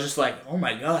 and I was just like, oh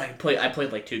my god, I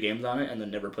played like 2 games on it, and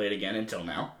then never played again until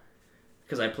now,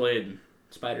 because I played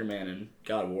Spider-Man and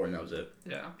God of War, and that was it.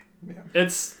 Yeah. Yeah.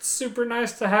 It's super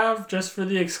nice to have just for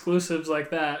the exclusives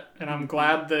like that, and I'm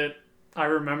glad that I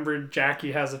remembered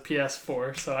Jackie has a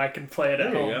PS4, so I can play it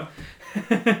at There you home.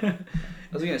 go.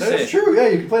 I was gonna say. That's true. Yeah,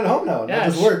 you can play it at home now. Yeah, Not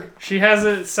just work. She has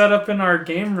it set up in our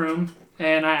game room,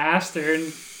 and I asked her,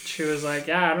 and she was like,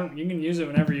 "Yeah, you can use it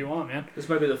whenever you want, man." This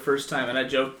might be the first time,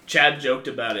 and Chad joked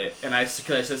about it, and I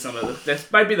said something. This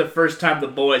might be the first time the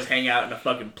boys hang out in a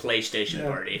fucking PlayStation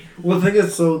party. Well, the thing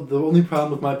is, so the only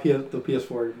problem with the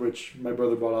PS4, which my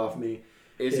brother bought off me,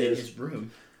 Is in his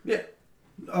room. yeah,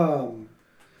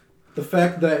 the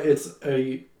fact that it's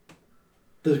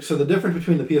so the difference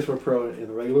between the PS4 Pro and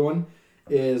the regular one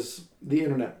is the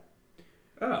internet.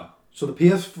 Oh, So the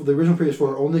original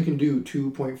PS4 only can do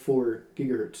 2.4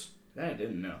 gigahertz. that I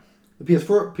didn't know. The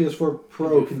PS4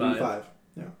 Pro can do 5.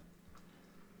 Yeah.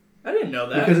 I didn't know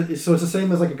that. Because it's the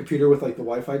same as like a computer with like the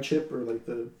Wi-Fi chip or like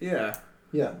the Yeah.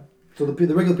 So the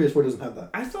regular PS4 doesn't have that.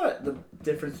 I thought the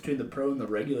difference between the Pro and the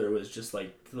regular was just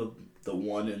like the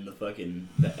one and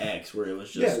the X, where it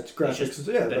was just it's graphics. just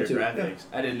Yeah, better that's it. graphics.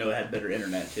 Yeah. I didn't know it had better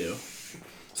internet too.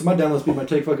 So my download speed might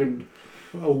take fucking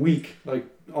a week. Like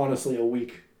honestly, a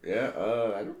week. Yeah.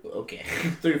 I don't. Okay.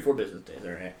 3 or 4 business days.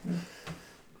 All right.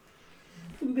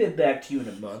 We'll get back to you in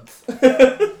a month.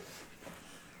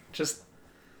 Just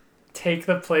take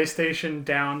the PlayStation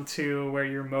down to where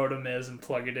your modem is and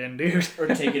plug it in, dude. Or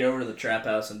take it over to the trap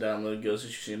house and download Ghost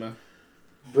of Tsushima.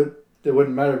 But it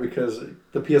wouldn't matter because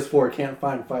the PS4 can't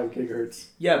find 5 gigahertz.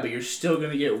 Yeah, but you're still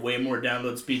gonna get way more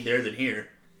download speed there than here.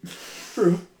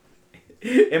 True.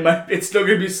 It's still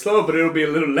gonna be slow, but it'll be a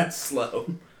little less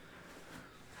slow.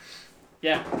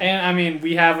 Yeah, and I mean,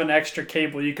 we have an extra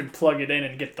cable. You can plug it in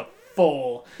and get the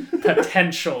full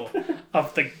potential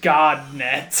of the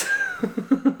GodNet.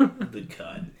 The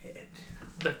GodNet.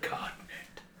 The GodNet.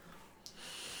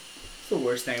 The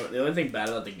worst thing, the only thing bad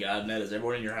about the GodNet is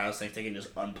everyone in your house thinks they can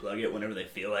just unplug it whenever they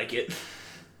feel like it. What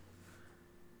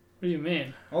do you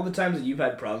mean? All the times that you've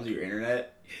had problems with your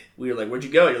internet, we were like, "Where'd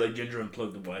you go?" You're like, "Ginger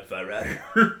unplugged the Wi-Fi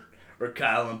router," or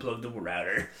 "Kyle unplugged the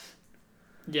router."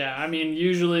 Yeah, I mean,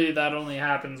 usually that only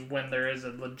happens when there is a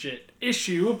legit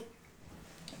issue,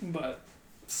 but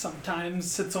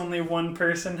sometimes it's only one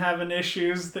person having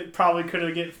issues that probably could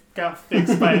have got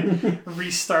fixed by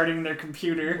restarting their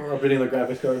computer. Or updating the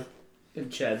graphics card.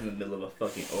 And Chad's in the middle of a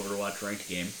fucking Overwatch ranked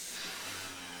game.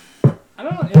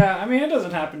 I mean, it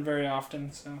doesn't happen very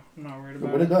often, so I'm not worried But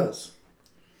about when it does.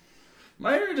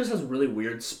 My internet just has really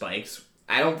weird spikes.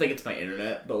 I don't think it's my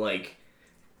internet, but like,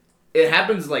 it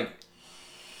happens like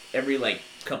every like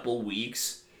couple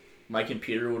weeks. My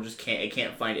computer will just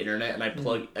can't find internet, and I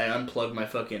unplug my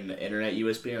fucking internet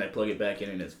USB and I plug it back in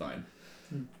and it's fine.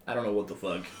 I don't know what the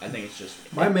fuck. I think it's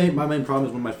just My main problem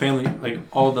is when my family, like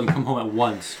all of them, come home at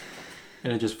once,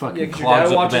 and it just fucking yeah. Because your clogs dad up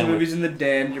the watches bandwidth. movies in the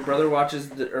den. Your brother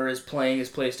is playing his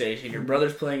PlayStation. Your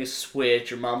brother's playing his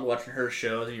Switch. Your mom's watching her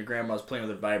shows, and your grandma's playing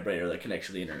with a vibrator that connects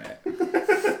to the internet.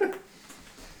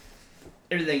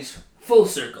 Everything's full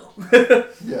circle.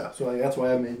 Yeah, so that's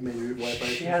why I made Wi-Fi.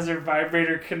 She has her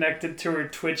vibrator connected to her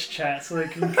Twitch chat so they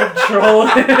can control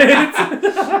it.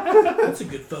 That's a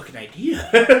good fucking idea.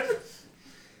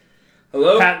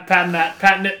 Hello?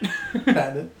 Patent it.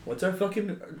 Patent. What's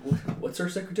our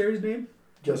secretary's name?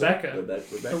 Rebecca. Rebecca.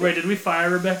 Oh, wait, did we fire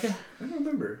Rebecca? I don't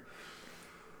remember.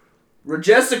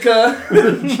 Regessica.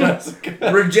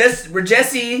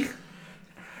 Regessie.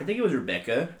 I think it was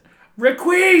Rebecca.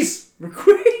 Requeeze!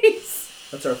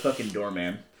 That's our fucking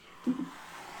doorman.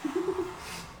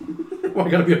 Well,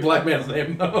 gotta be a black man's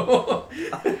name though.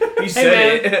 You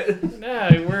said it.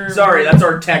 Yeah, Sorry, that's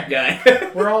our tech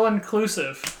guy. we're all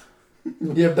inclusive.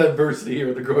 You have diversity here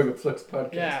at the Growing Up Flex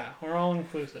podcast. Yeah, we're all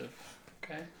inclusive.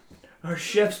 Okay. Our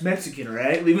chef's Mexican,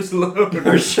 right? Leave us alone.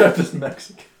 Our chef is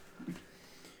Mexican.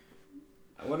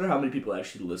 I wonder how many people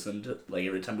actually listen to, like,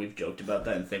 every time we've joked about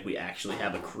that and think we actually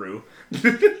have a crew.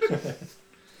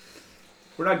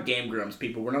 We're not Game Grumps,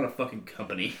 people. We're not a fucking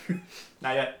company.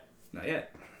 Not yet. Not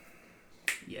yet.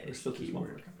 Yeah, We're it's still too small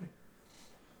for a keyword. company.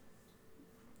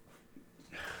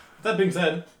 That being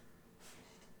said,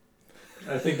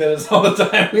 I think that is all the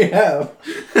time we have.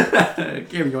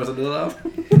 Kim, you want to do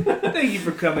that? Thank you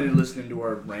for coming and listening to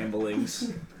our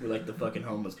ramblings. We're like the fucking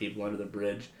homeless people under the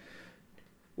bridge.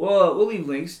 Well, we'll leave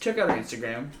links. Check out our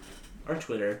Instagram, our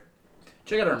Twitter.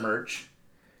 Check out our merch.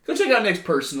 Go check out Nick's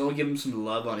personal. Give him some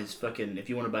love on his fucking, if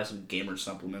you want to buy some gamer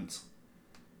supplements.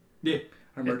 Yeah.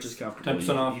 Our merch is comfortable.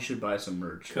 10% off. You should buy some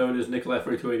merch. Code is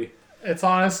Nicolai4280. It's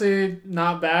honestly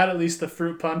not bad, at least the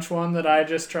fruit punch one that I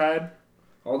just tried.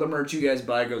 All the merch you guys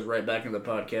buy goes right back into the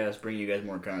podcast, bringing you guys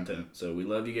more content. So we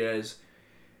love you guys,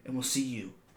 and we'll see you